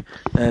awesome game.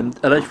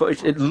 Alleged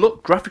footage. It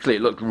looked graphically,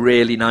 it looked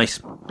really nice.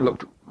 It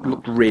looked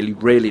really,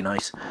 really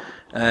nice.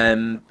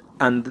 And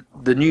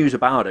the news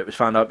about it was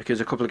found out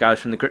because a couple of guys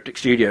from the Cryptic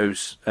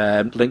Studios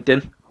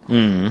LinkedIn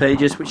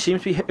pages, which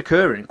seems to be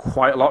occurring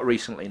quite a lot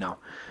recently now,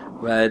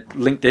 where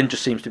LinkedIn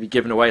just seems to be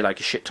giving away like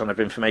a shit ton of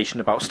information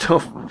about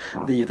stuff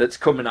that's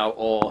coming out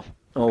or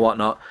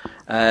whatnot,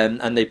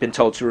 and they've been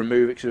told to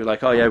remove it because they're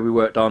like, oh yeah, we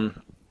worked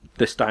on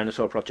this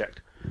dinosaur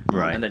project,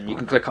 Right. and then you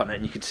can click on it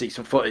and you can see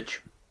some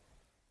footage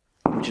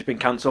which has been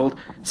cancelled.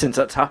 Since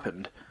that's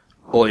happened,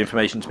 all the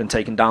information's been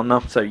taken down now,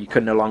 so you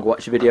can no longer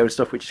watch the video and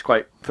stuff, which is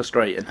quite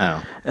frustrating.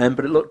 Oh.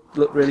 But it looked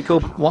really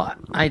cool. What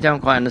I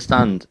don't quite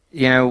understand,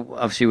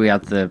 obviously we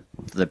had the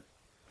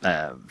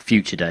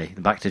Future Day,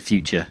 the Back to the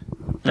Future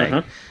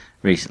Day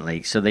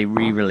recently, so they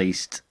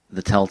re-released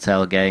the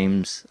Telltale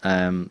games,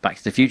 Back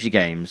to the Future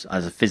games,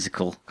 as a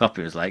physical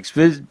copy. It was like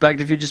Back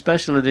to the Future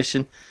Special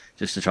Edition,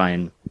 just to try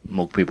and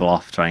mug people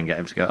off, try and get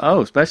him to go,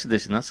 oh, special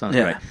edition, that sounds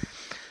Yeah.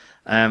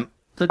 great.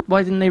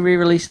 Why didn't they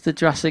re-release the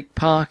Jurassic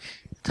Park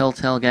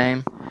Telltale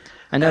game?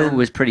 I know it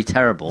was pretty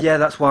terrible. Yeah,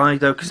 that's why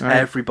though, because Right.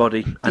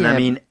 everybody, and I Yeah.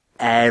 mean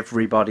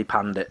everybody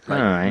panned it. Like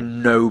Alright.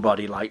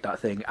 nobody liked that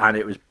thing, and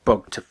it was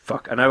bugged to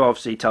fuck. I know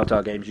obviously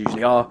Telltale games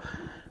usually are,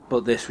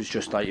 but this was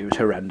just like it was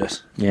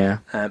horrendous. Yeah.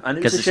 And it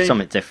Because was a it's shame.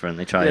 something different.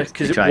 They tried,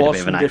 Because they it tried a was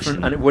bit of an something different,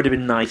 action. and it would have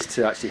been nice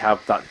to actually have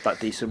that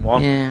decent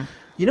one. Yeah.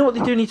 You know what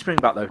they do need to bring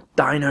back though?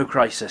 Dino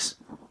Crisis.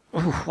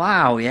 Oh,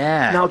 wow,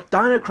 yeah. Now,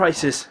 Dino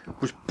Crisis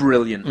was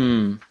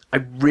brilliant. I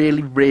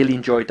really, really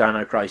enjoyed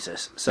Dino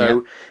Crisis. So, Yeah.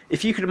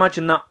 if you could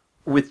imagine that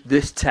with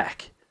this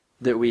tech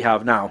that we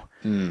have now,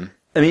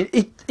 I mean,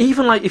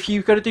 even like if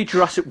you've got to do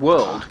Jurassic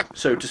World,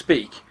 so to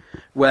speak,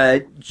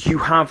 where you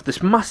have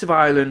this massive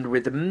island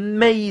with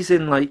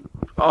amazing like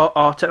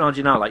our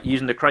technology now, like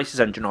using the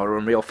Crisis engine or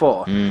Unreal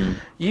 4,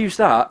 use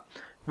that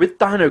with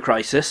Dino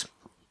Crisis.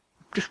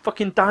 Just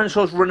fucking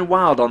dinosaurs running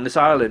wild on this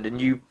island,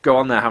 and you go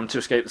on there having to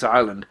escape this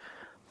island.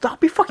 That'd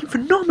be fucking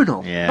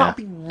phenomenal. Yeah. That'd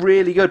be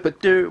really good, but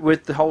do it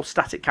with the whole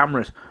static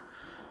cameras.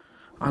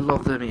 I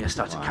love the Mia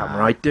static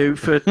camera. I do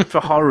for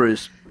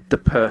horrors. The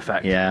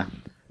perfect. Yeah.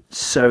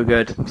 So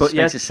good. But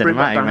yeah, makes it bring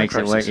back cinematic, Dino makes it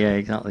Crisis. work. Yeah,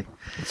 exactly.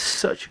 It's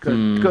such a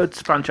good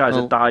franchise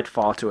Well, that died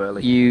far too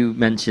early. You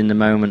mentioned a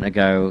moment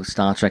ago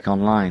Star Trek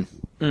Online.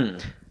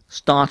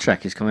 Star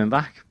Trek is coming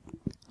back.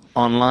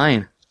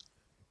 Online.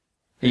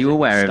 Are you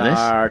aware of this?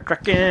 Star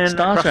Trekking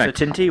Star across Trek. the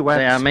tinty webs.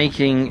 They are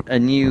making a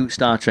new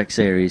Star Trek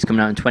series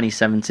coming out in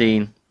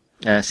 2017.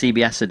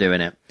 CBS are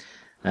doing it.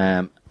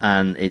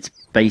 And it's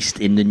based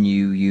in the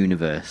new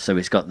universe. So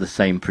it's got the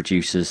same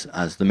producers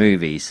as the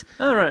movies.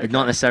 All right. It's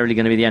not necessarily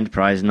going to be the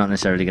Enterprise, not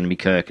necessarily going to be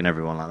Kirk and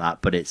everyone like that,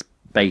 but it's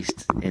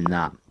based in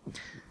that.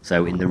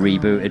 So in the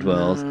rebooted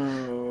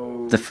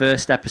world, the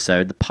first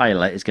episode, the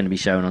pilot, is going to be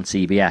shown on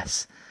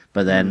CBS.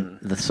 But then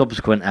the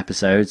subsequent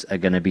episodes are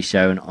going to be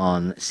shown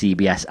on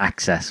CBS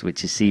Access,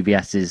 which is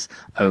CBS's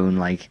own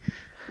like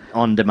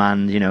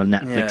on-demand,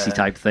 Netflixy Yeah.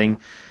 type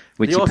thing.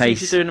 Which They you all pay, seem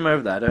to be doing them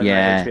over there, don't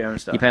yeah, they? HBO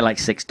and stuff. you pay like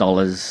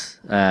 $6,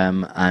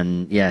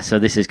 and yeah, so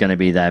this is going to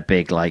be their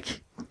big like,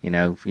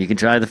 you can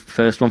try the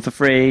first one for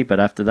free, but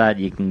after that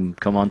you can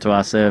come onto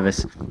our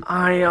service.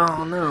 I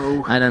don't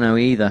know. I don't know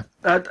either.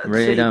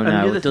 Really don't and the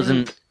know. other It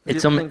doesn't. thing- It's the other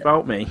something thing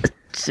about me.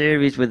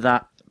 series with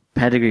that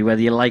pedigree,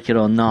 whether you like it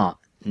or not,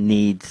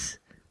 needs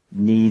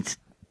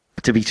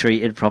to be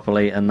treated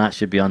properly, and that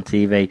should be on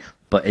TV.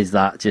 But is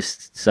that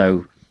just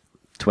so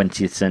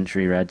 20th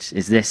century, Reg?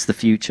 Is this the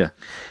future?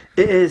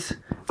 It is.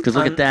 Because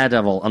look at And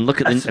Daredevil, and look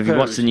at I have you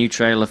watched suppose- the new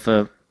trailer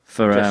for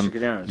Jessica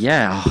Jones.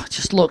 yeah, it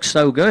just looks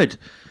so good.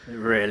 It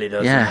really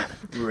does. Yeah,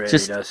 It really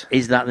just does.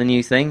 is that the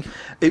new thing?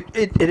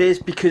 It is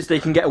because they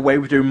can get away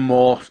with doing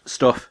more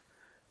stuff.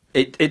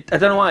 I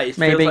don't know why.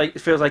 Maybe.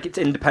 It feels like it's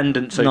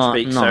independent, so Not-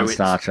 to speak. not so on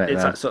Star Trek,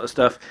 it's though. that sort of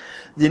stuff.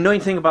 The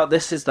annoying thing about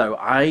this is though,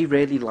 I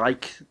really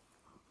like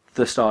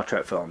the Star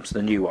Trek films,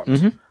 the new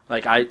ones.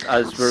 Like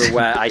as we're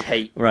aware, I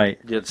hate Right.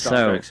 the other Star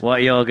So Treks.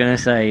 what you're going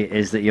to say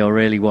is that you're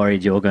really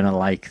worried you're going to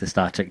like the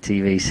Star Trek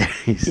TV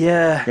series.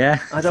 Yeah, Yeah?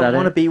 I Is don't that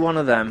want to it? be one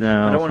of them.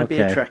 No, I don't want to be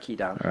a okay. Trekkie,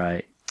 Dan.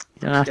 Right.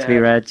 You don't have to be,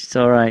 scared. Reg. It's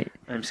all right.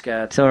 I'm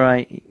scared. It's all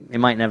right. It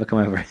might never come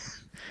over.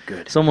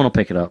 Good. Someone will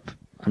pick it up.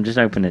 I'm just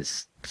hoping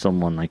it's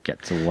someone I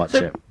get to watch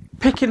So, it.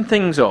 picking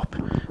things up,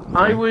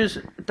 I was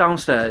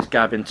downstairs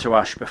gabbing to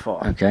Ash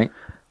before. Okay.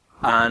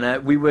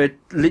 And we were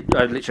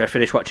literally I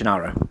finished watching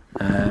Arrow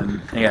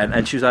again,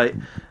 and she was like,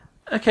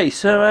 "Okay,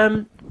 so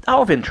out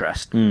of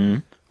interest,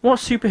 what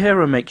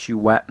superhero makes you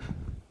wet?"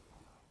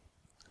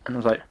 And I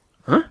was like,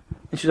 "Huh?"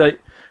 And she's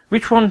like,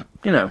 "Which one,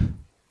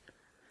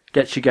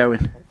 gets you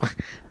going?"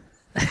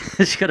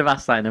 She could have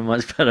asked that in a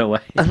much better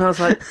way. And I was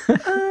like,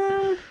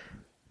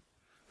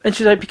 and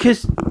she's like,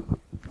 "Because,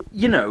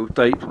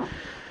 like,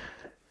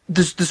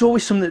 there's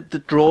always something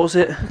that draws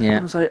it." Yeah. And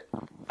I was like,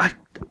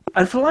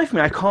 and for the life of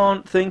me, I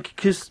can't think,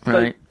 because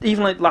Right.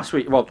 even like last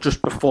week, well,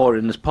 just before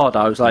in this pod,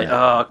 I was like,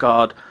 oh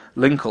god,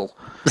 Linkle.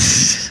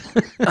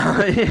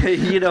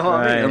 You know what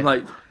I mean? Right. I'm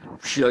like,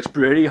 she looks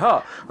pretty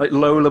hot, like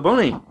Lola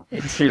Bunny. She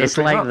looks It's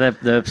pretty like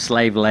hot. the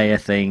slave Leia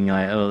thing.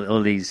 Like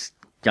all these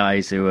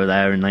guys who were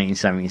there in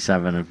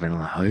 1977 have been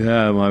like, "Oh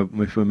yeah, my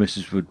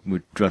missus would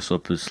dress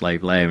up as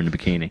slave Leia in a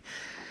bikini."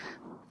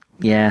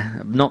 Yeah,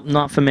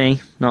 not for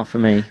me. Not for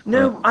me.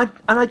 No, I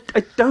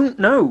don't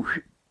know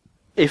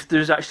if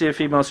there's actually a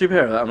female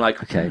superhero that I'm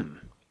like, Okay.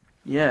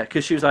 yeah,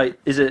 because she was like,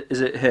 is it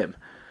him?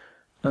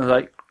 And I was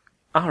like,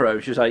 Arrow.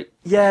 She was like,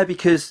 yeah,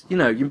 because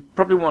you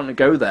probably want to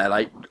go there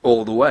like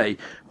all the way,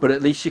 but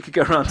at least you could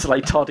go around to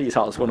like Toddy's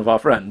house, one of our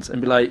friends,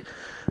 and be like,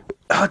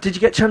 oh, did you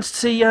get a chance to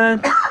see?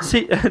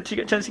 Did you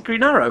get a chance to see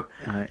Green Arrow?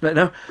 Right. Like,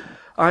 no,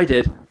 I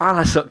did, and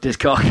I sucked his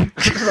cock. I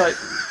was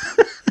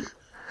like,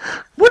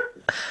 what?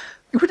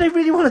 Would they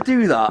really want to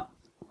do that?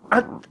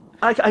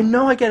 I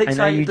know I get I know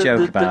excited you that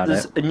joke about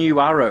there's it. a new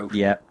Arrow.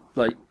 Yeah.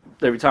 Like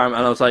every time,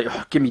 and I was like,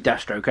 oh, give me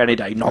Deathstroke any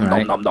day, nom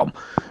Right. nom nom nom.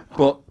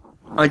 But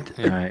I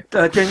Right.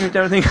 genuinely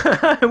don't think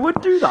I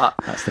would do that.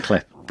 That's the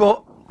clip.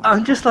 But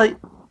I'm just like,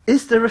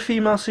 is there a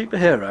female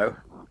superhero?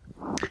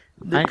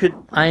 They I have could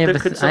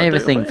a sort of do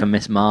it thing away. for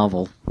Miss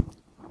Marvel.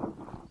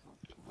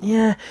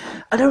 Yeah,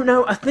 I don't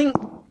know. I think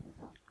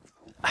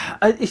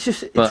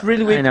it's But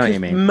really I weird know what you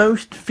because mean.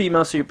 most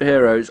female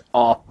superheroes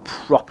are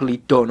properly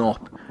done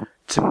up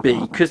to be,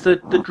 because they're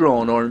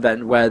drawn or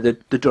invented where they're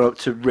done up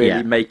to really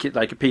Yeah. make it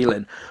like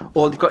appealing,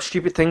 or they've got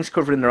stupid things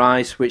covering their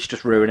eyes which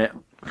just ruin it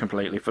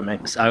completely for me.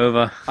 It's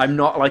over. I'm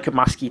not like a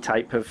masky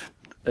type of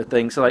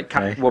thing, so like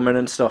Catwoman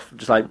and stuff.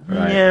 Just like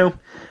Right. no,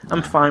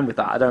 I'm fine with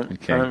that. I don't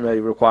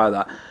really require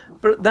that.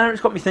 But there, it's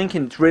got me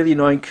thinking. It's really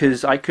annoying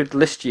because I could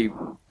list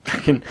you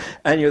fucking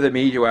any other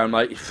media where I'm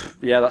like,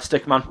 yeah, that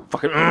stick man,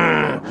 fucking.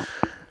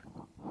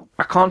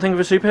 I can't think of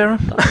a superhero.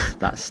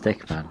 That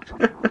stick man.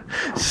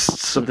 The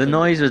Something.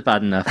 noise was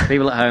bad enough.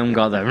 People at home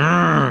got the.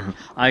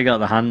 I got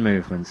the hand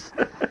movements.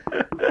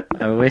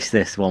 I wish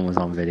this one was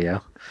on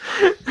video.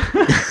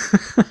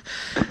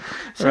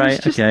 So Right.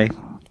 it's just- Okay.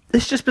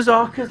 It's just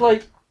bizarre because,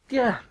 like,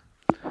 yeah,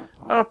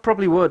 I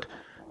probably would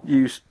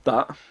use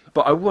that,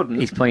 but I wouldn't.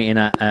 He's pointing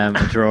at a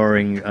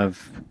drawing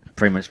of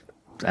pretty much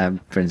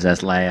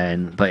Princess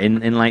Leia, but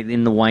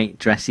in the white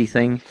dressy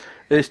thing.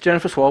 It's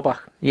Jennifer Swarback.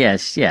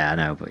 Yes, yeah, I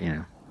know, but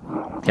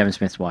Kevin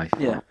Smith's wife.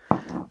 Yeah,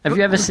 Have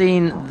you ever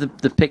seen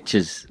the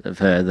pictures of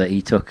her that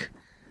he took?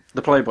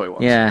 the Playboy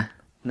ones. Yeah.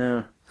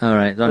 No. All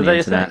right. On Are the they a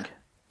internet. thing?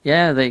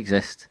 Yeah, they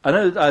exist. I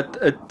know. I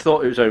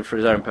thought it was for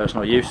his own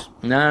personal use.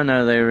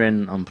 No, they were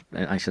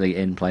actually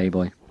in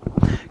Playboy.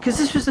 Because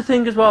this was the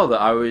thing as well that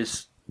I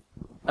was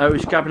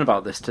gabbing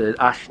about this to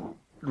Ash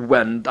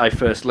when I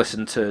first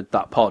listened to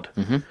that pod.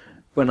 Mm-hmm.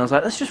 When I was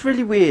like, that's just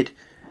really weird.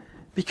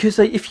 Because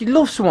like, if you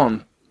love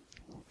someone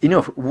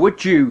enough,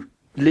 would you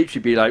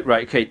literally be like,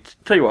 right, okay,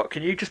 tell you what,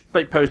 can you just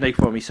like pose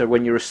naked for me so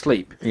when you're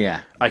asleep,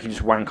 Yeah. I can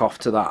just wank off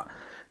to that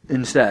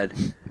instead?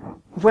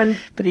 When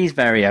But he's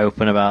very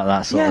open about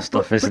that sort of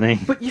stuff, isn't he?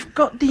 But you've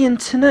got the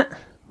internet.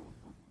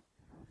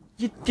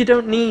 You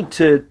don't need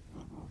to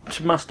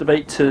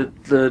masturbate to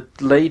the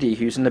lady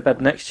who's in the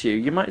bed next to you.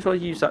 You might as well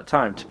use that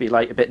time to be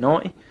like a bit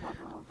naughty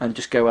and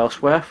just go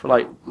elsewhere for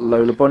like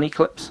Lola Bunny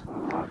clips.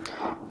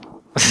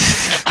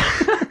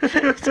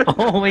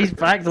 Always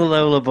back to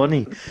Lola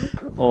Bunny.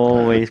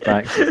 Always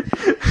back.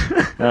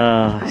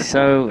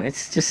 So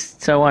it's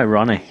just so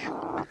ironic,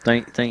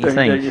 don't you think?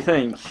 Don't you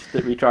think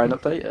that we try and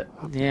update it?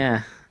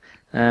 Yeah.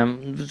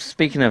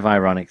 Speaking of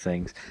ironic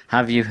things,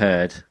 have you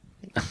heard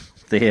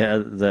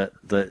that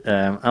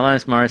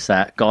Alanis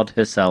Morissette, God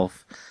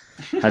herself,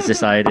 has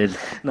decided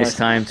Nice. it's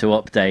time to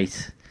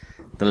update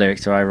the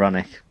lyrics to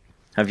Ironic?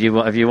 Have you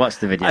watched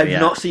the video I've yet?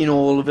 not seen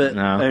all of it.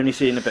 No. Only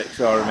seen the bits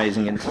that are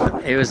amazing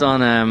internet. It was on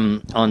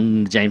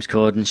the James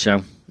Corden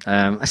show.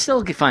 I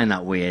still find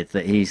that weird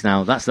that he's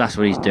now that's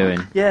what he's doing.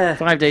 Yeah,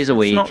 5 days a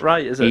week. It's not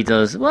right, is it? He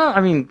does well. I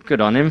mean,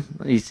 good on him.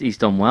 He's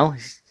done well.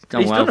 He's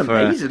done He's well done for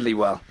amazingly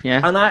well.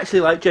 Yeah. And I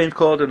actually like James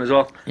Corden as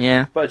well.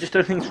 yeah. But I just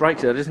don't think it's right.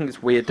 'Cause I just think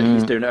it's weird that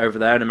he's doing it over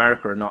there in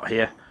America and not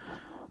here.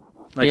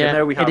 Like, I Yeah,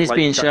 know we have, it is like,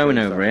 being Jack shown and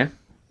over stuff. here.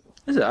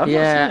 Is it? I've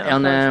Yeah, not seen it.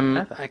 on I've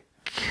not I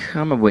can't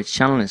remember which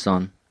channel it's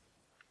on,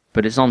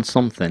 but it's on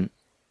something.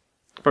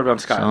 probably on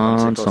Sky It's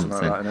Atlantic on or something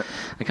something. like that,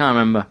 innit? I can't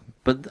remember,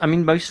 but I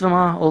mean, most of them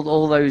are.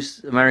 All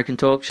those American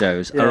talk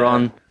shows are Yeah.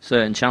 on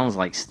certain channels,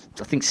 like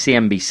I think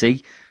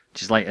CNBC,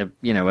 which is like a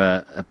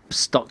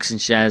stocks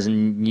and shares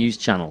and news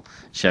channel,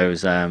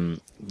 shows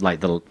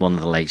like one of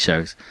the late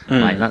shows.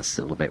 Like that's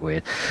a little bit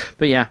weird,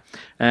 but yeah,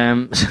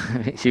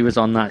 she was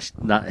on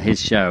that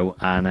his show,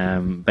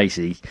 and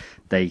basically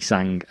they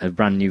sang a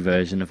brand new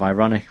version of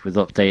Ironic with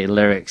updated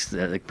lyrics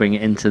that bring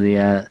it into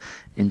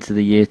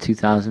the year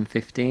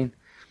 2015.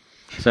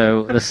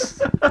 So this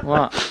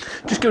what?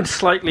 Just going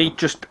slightly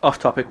just off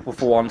topic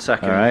for 1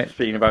 second. All right.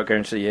 Speaking about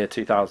going to the year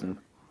 2000/3000.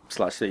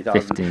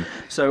 15.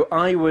 So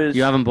I was.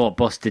 You haven't bought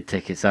Busted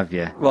tickets, have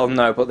you? Well,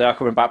 no, but they are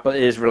coming back. But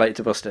it is related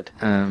to Busted.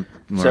 So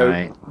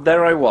Right.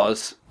 there I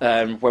was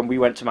when we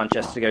went to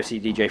Manchester to go see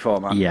DJ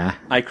Format. Yeah.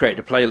 I created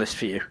a playlist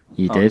for you.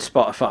 You on did?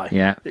 Spotify.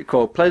 Yeah. It's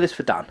called Playlist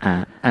for Dan.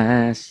 I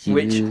asked you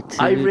Which to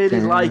I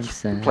really like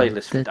dance at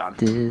Playlist for the Dan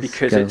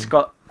because disco. it's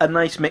got a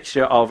nice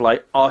mixture of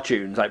like our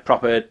tunes, like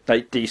proper,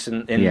 like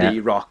decent indie Yeah.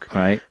 rock,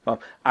 Right.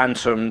 and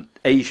some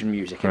Asian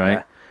music in Right.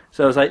 there.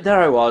 So I was like, there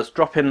I was,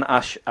 dropping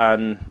Ash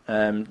and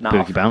Naf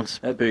Boogie Bounce.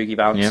 at Boogie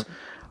Bounce, Yep.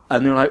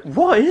 and they were like,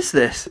 "What is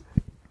this?"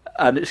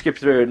 And it skipped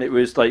through, and it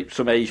was like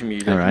some Asian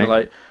music. All And right. they're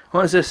like,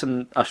 "What is this?"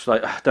 And Ash was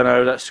like, "I don't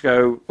know. Let's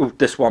go. Oh,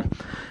 this one."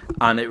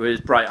 And it was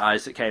Bright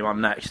Eyes that came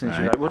on next, and she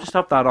was Right. like, "We'll just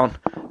have that on."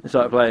 And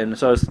started playing.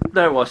 So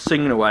there I was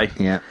singing away.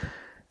 Yeah.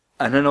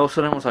 And then all of a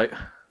sudden I was like,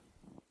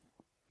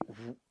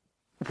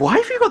 why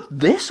have you got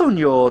this on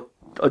your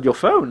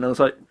phone? And I was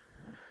like,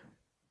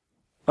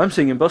 I'm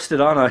singing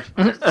Busted, aren't I?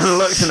 And I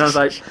looked and I was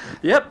like,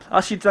 yep,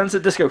 Asked You to Dance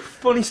at Disco.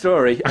 Funny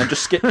story. And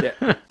just skipped it.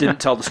 Didn't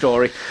tell the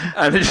story.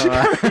 And it just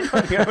carried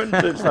on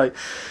going. It's like,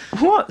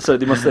 what? So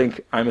they must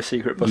think I'm a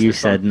secret Busted You fan.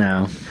 said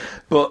no.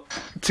 But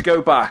to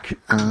go back,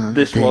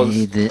 this day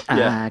was that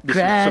I this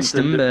crashed was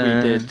something and that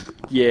we burned.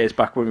 did years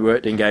back when we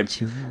worked in game.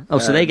 Oh,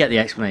 so they get the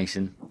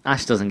explanation.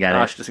 Ash doesn't get it.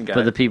 Ash doesn't get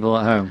but it. the people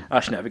at home.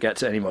 Ash never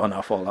gets it anymore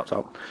now. Fallout's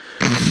out.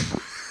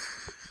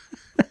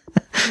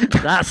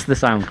 That's the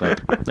sound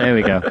clip. There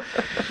we go.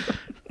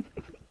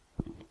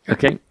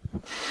 Okay.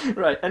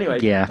 Right, anyway,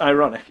 Yeah.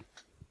 ironic.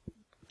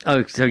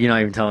 Oh, so you're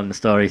not even telling the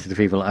story to the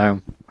people at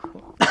home?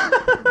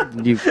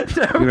 You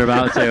were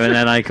about to, and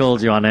then I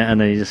called you on it, and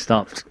then you just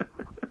stopped.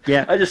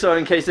 Yeah. I just saw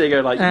in case they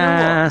go like, you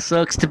know what?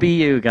 Sucks to be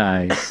you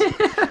guys.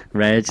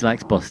 Reg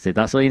likes Busted.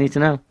 That's all you need to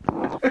know.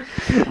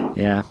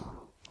 Yeah.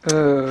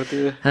 Oh,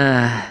 dear.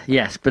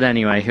 Yes, but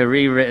anyway, her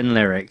rewritten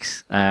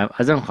lyrics, I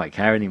don't quite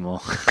care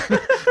anymore,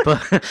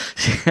 but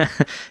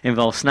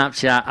involve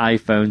Snapchat,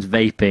 iPhones,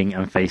 vaping,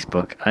 and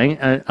Facebook,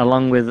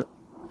 along with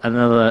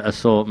another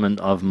assortment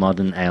of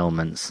modern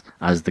ailments,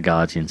 as The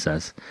Guardian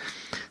says.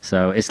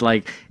 So it's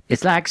like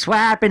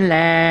swiping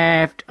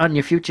left on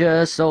your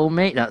future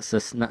soulmate. That's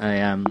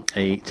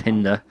a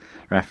Tinder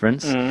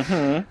reference.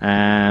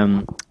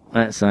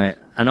 Let's say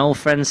an old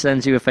friend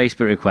sends you a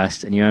Facebook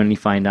request and you only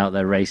find out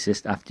they're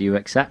racist after you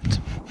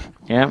accept.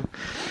 Yeah,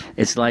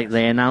 it's like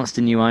they announced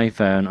a new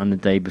iPhone on the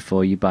day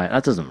before you buy it.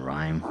 That doesn't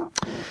rhyme.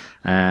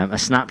 A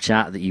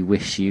Snapchat that you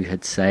wish you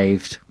had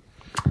saved.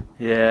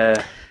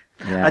 Yeah.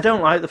 Yeah. I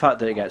don't like the fact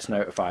that it gets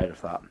notified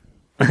of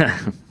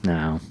that.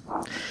 No.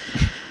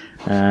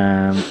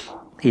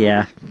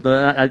 Yeah,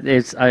 but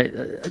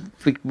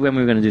when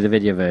we were going to do the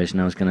video version,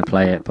 I was going to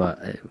play it, but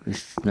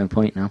there's no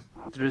point now.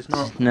 There is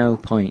not. There's no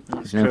point.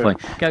 That's There's no true.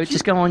 point.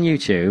 Just go on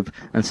YouTube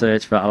and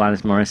search for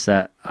Alanis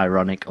Morissette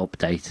ironic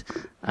update,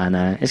 and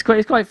it's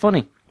quite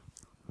funny.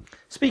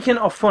 Speaking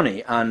of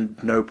funny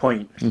and no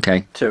point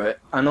Okay, to it,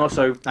 and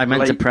also I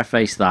meant to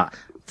preface that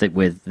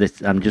with this.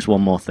 Just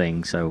one more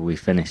thing, so we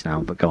finish now.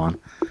 But go on.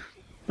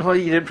 Well,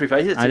 you didn't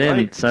preface it. I didn't.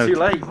 Late. So Too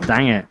late.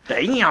 dang it.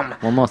 Damn.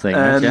 One more thing.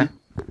 Yeah.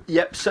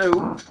 Yep.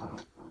 So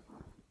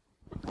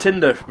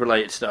Tinder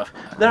related stuff.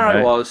 There I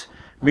Right. was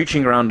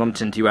mooching around on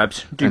Tinty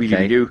Webs,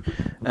 Okay. doo,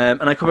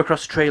 and I come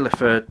across a trailer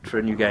for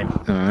a new game.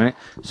 All right.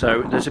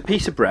 So there's a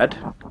piece of bread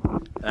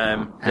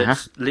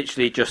that's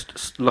literally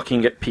just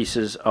looking at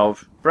pieces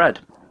of bread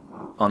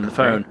on the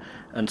phone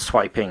and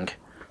swiping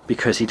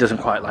because he doesn't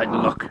quite like the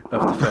look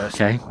of the first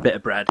Okay. bit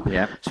of bread.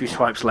 Yeah. So he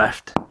swipes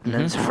left, and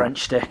then it's a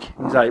French stick.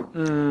 He's like,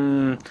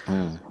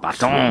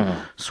 Baton.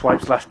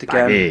 swipes left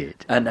again,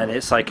 Baguette. and then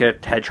it's like a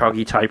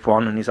hedgehoggy type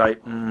one, and he's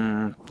like,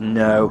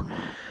 no.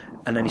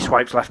 And then he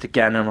swipes left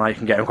again, and I'm like,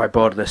 I'm getting quite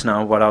bored of this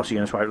now. What else are you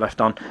going to swipe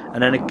left on?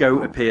 And then a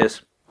goat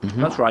appears.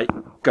 That's right,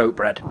 goat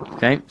bread.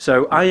 Okay.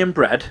 So I Am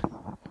Bread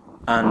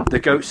and the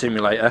Goat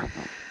Simulator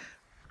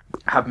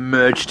have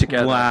merged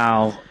together.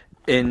 Wow.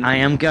 In I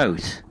am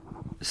goat.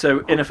 So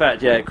in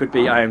effect, yeah, it could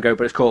be I Am Goat,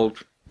 but it's called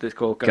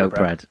Goat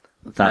Bread.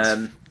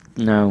 That's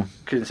no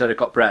because instead of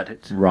got bread,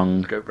 it's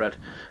wrong. Goat Bread.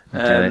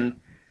 Okay.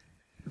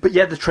 But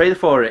yeah, the trailer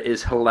for it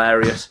is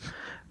hilarious,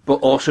 but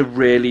also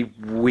really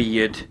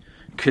weird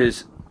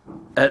because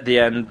at the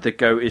end the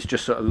goat is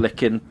just sort of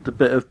licking the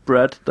bit of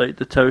bread, like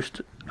the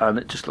toast, and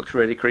it just looks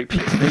really creepy.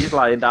 He's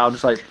lying down,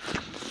 just like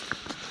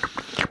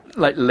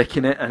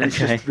licking it, and it's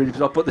just really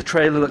bizarre. But the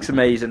trailer looks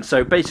amazing.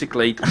 So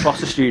basically,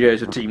 Foster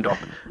Studios have teamed up,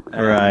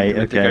 Right,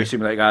 with the okay. Goat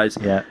Simulator guys.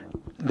 Yeah.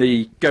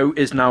 The goat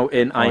is now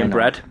in I Am not?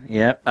 Bread,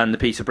 Yep. and the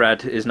piece of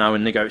bread is now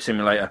in the Goat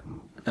Simulator.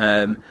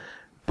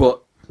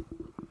 But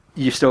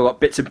you've still got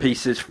bits and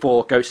pieces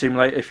for Goat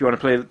Simulator if you want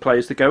to play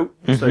as the goat.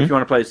 So if you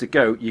want to play as the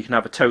goat, you can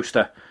have a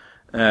toaster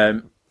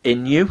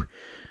in you.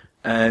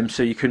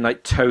 So you can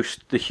like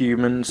toast the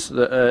humans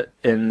that are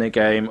in the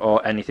game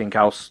or anything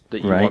else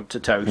that you Right. want to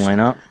toast. Why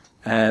not?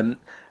 And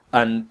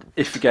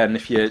if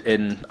you're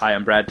in I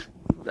Am Bread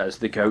as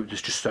the goat,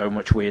 there's just so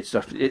much weird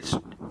stuff.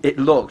 It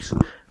looks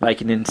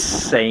like an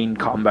insane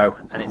combo,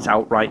 and it's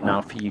out right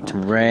now for you to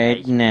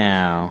Right play.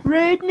 now.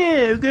 Right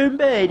now, go in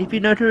bed if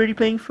you're not already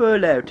playing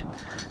Fallout.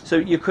 So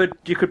you could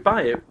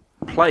buy it,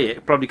 play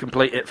it, probably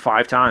complete it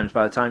 5 times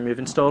by the time you've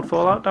installed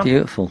Fallout. Dan.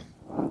 Beautiful.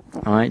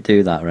 I might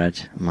do that, Reg.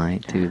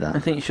 Might do I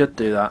that. think you should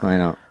do that. Why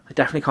not? I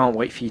definitely can't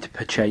wait for you to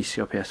purchase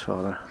your PS4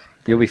 though.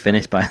 You'll be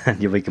finished by then.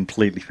 You'll be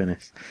completely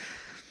finished.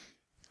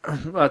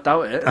 I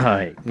doubt it.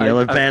 Alright. You'll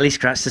have barely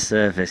scratched the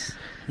surface.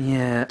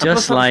 Yeah.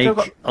 Just Plus, I've still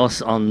like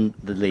us on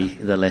the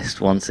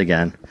list once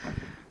again.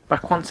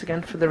 back once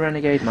again for the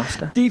Renegade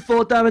Master.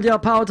 D4 damage your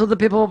power to the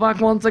people back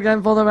once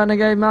again for the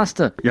Renegade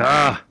Master.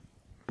 Yeah.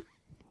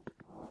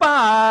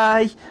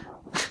 Bye!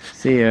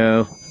 See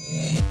you.